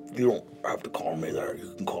 You don't have to call me that.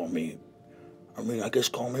 You can call me, I guess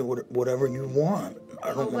call me whatever you want. I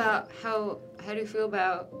don't know. Well, how do you feel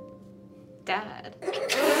about Dad?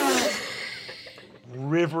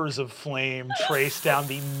 Rivers of flame trace down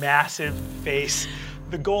the massive face.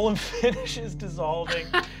 The golem finishes dissolving.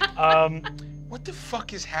 What the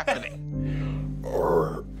fuck is happening?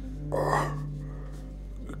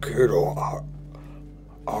 Kiddo,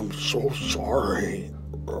 I'm so sorry.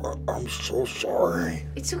 I'm so sorry.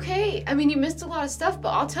 It's okay. I mean, you missed a lot of stuff, but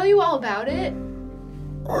I'll tell you all about it.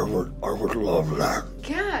 I would love that.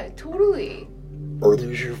 Yeah, totally. Are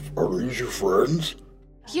these your friends?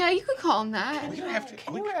 Yeah, you could call him that. We're gonna have to.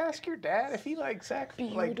 Can you ask your dad if he like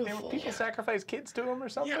people sacrifice kids to him or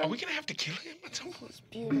something? Yeah, are we gonna have to kill him at some point?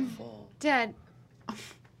 Beautiful. Dad,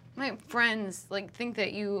 my friends think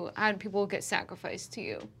that you had people get sacrificed to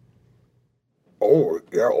you. Oh,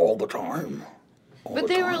 yeah, all the time. But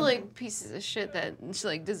they were pieces of shit that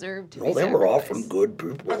deserved to be No, they were sacrificed. often good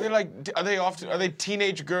people. Are they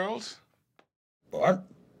teenage girls? What?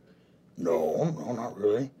 No, not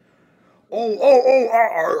really. I'm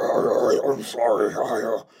sorry.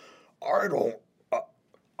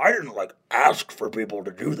 I didn't ask for people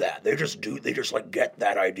to do that. They just get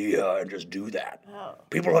that idea and just do that. Oh.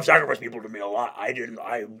 People have sacrificed people to me a lot.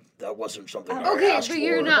 That wasn't something I Okay, asked but for.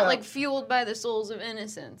 you're not fueled by the souls of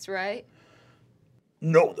innocence, right?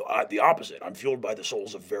 No, the opposite. I'm fueled by the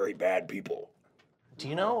souls of very bad people. Do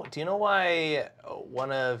you know why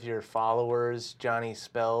one of your followers, Johnny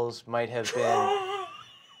Spells, might have been?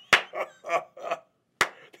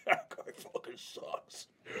 That guy fucking sucks.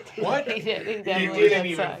 What? He didn't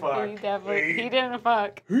even fuck. He didn't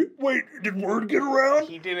fuck. Wait, did word get around?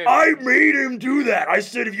 He didn't. I made him do that. I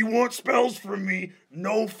said, if you want spells from me,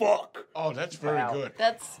 no fuck. Oh, that's very good.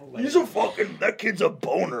 That's That kid's a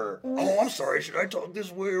boner. Oh, I'm sorry. Should I talk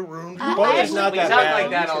this way around? Boner's not We that talk bad.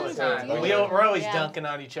 like that all the time. We're always Yeah. dunking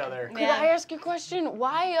on each other. Could I ask you a question?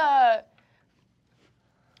 Why,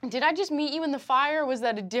 did I just meet you in the fire, or was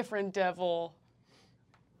that a different devil?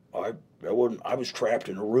 I was trapped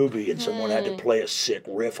in a ruby, and someone had to play a sick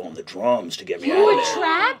riff on the drums to get me You out were of there.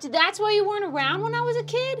 trapped? That's why you weren't around when I was a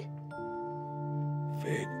kid?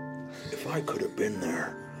 Fig, if I could have been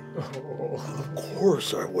there, of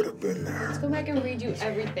course I would have been there. Go back and redo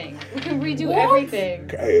everything. We can redo everything.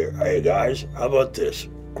 Hey guys, how about this?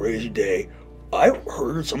 Crazy day. I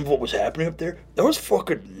heard some of what was happening up there. That was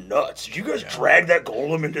fucking nuts. Did you guys drag that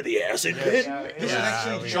golem into the acid pit? This is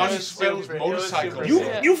actually Johnny Spell's motorcycle.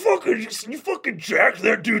 You fucking jacked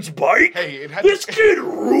that dude's bike? Hey, This kid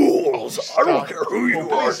rules. I don't care who you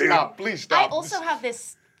are, dude. Please I stop. also have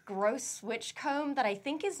this gross switch comb that I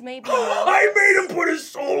think is maybe. I made him put his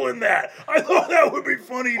soul in that. I thought that would be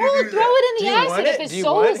funny to do Throw that. it in the acid if his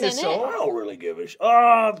soul is in it. I don't really give a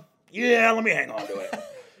yeah, let me hang on to it.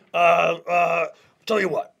 Tell you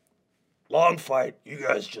what. Long fight. You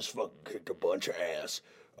guys just fucking kicked a bunch of ass.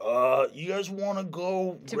 You guys want to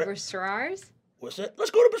go... To Bristars? What's that? Let's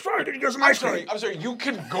go to Basrar. Get you guys some ice cream. I'm sorry. You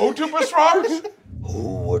can go to Basrar's?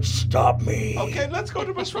 Who would stop me? Okay, let's go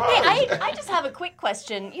to Basrar's. Hey, I just have a quick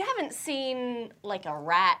question. You haven't seen a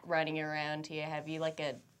rat running around here, have you?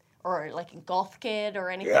 Or a goth kid or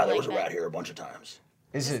anything Yeah, like there that? was a rat here a bunch of times.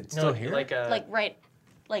 Is it still here?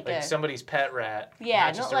 Like somebody's pet rat. Yeah,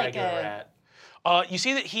 not just not a like regular a- rat. You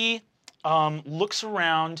see that he looks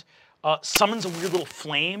around, summons a weird little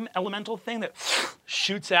flame elemental thing that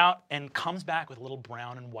shoots out and comes back with a little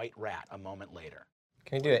brown and white rat a moment later.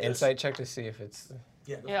 Can you do an insight check to see if it's...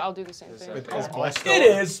 Yeah, I'll do the same thing. It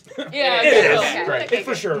is. Yeah, It is. okay. Great. It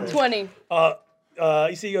for sure is. 20.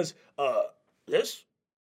 You see, he goes, This?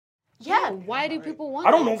 Yeah. Why do people want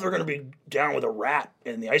I don't it? know if they're gonna be down with a rat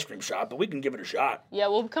in the ice cream shop, but we can give it a shot. Yeah,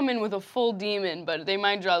 we'll come in with a full demon, but they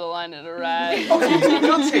might draw the line at a rat.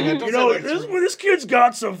 Don't say that. You know, this kid's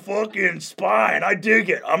got some fucking spine. I dig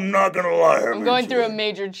it. I'm not gonna lie. I'm going through a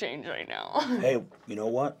major change right now. Hey, you know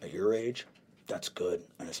what? At your age, that's good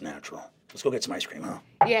and it's natural. Let's go get some ice cream, huh?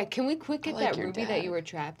 Yeah, can we quick get like that your ruby dad. that you were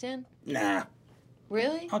trapped in? Nah,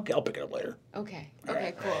 Really? I'll pick it up later. Okay.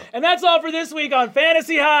 Okay, cool. And that's all for this week on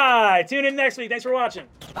Fantasy High. Tune in next week. Thanks for watching.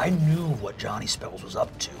 I knew what Johnny Spells was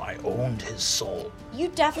up to. I owned his soul. You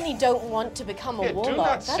definitely don't want to become a warlock. not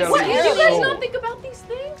That's sell What? your Did you guys soul. not think about these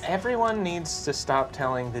things? Everyone needs to stop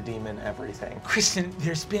telling the demon everything. Kristen,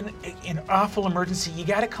 there's been an awful emergency. You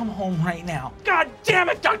gotta come home right now. God damn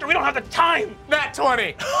it, Doctor, we don't have the time! Nat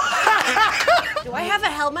 20! Do I have a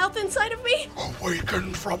hellmouth inside of me?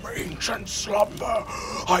 Awakened from ancient slumber,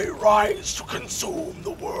 I rise to consume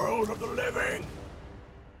the world of the living.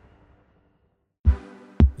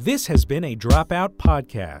 This has been a Dropout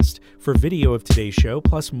podcast. For video of today's show,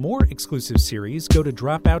 plus more exclusive series, go to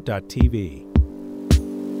dropout.tv.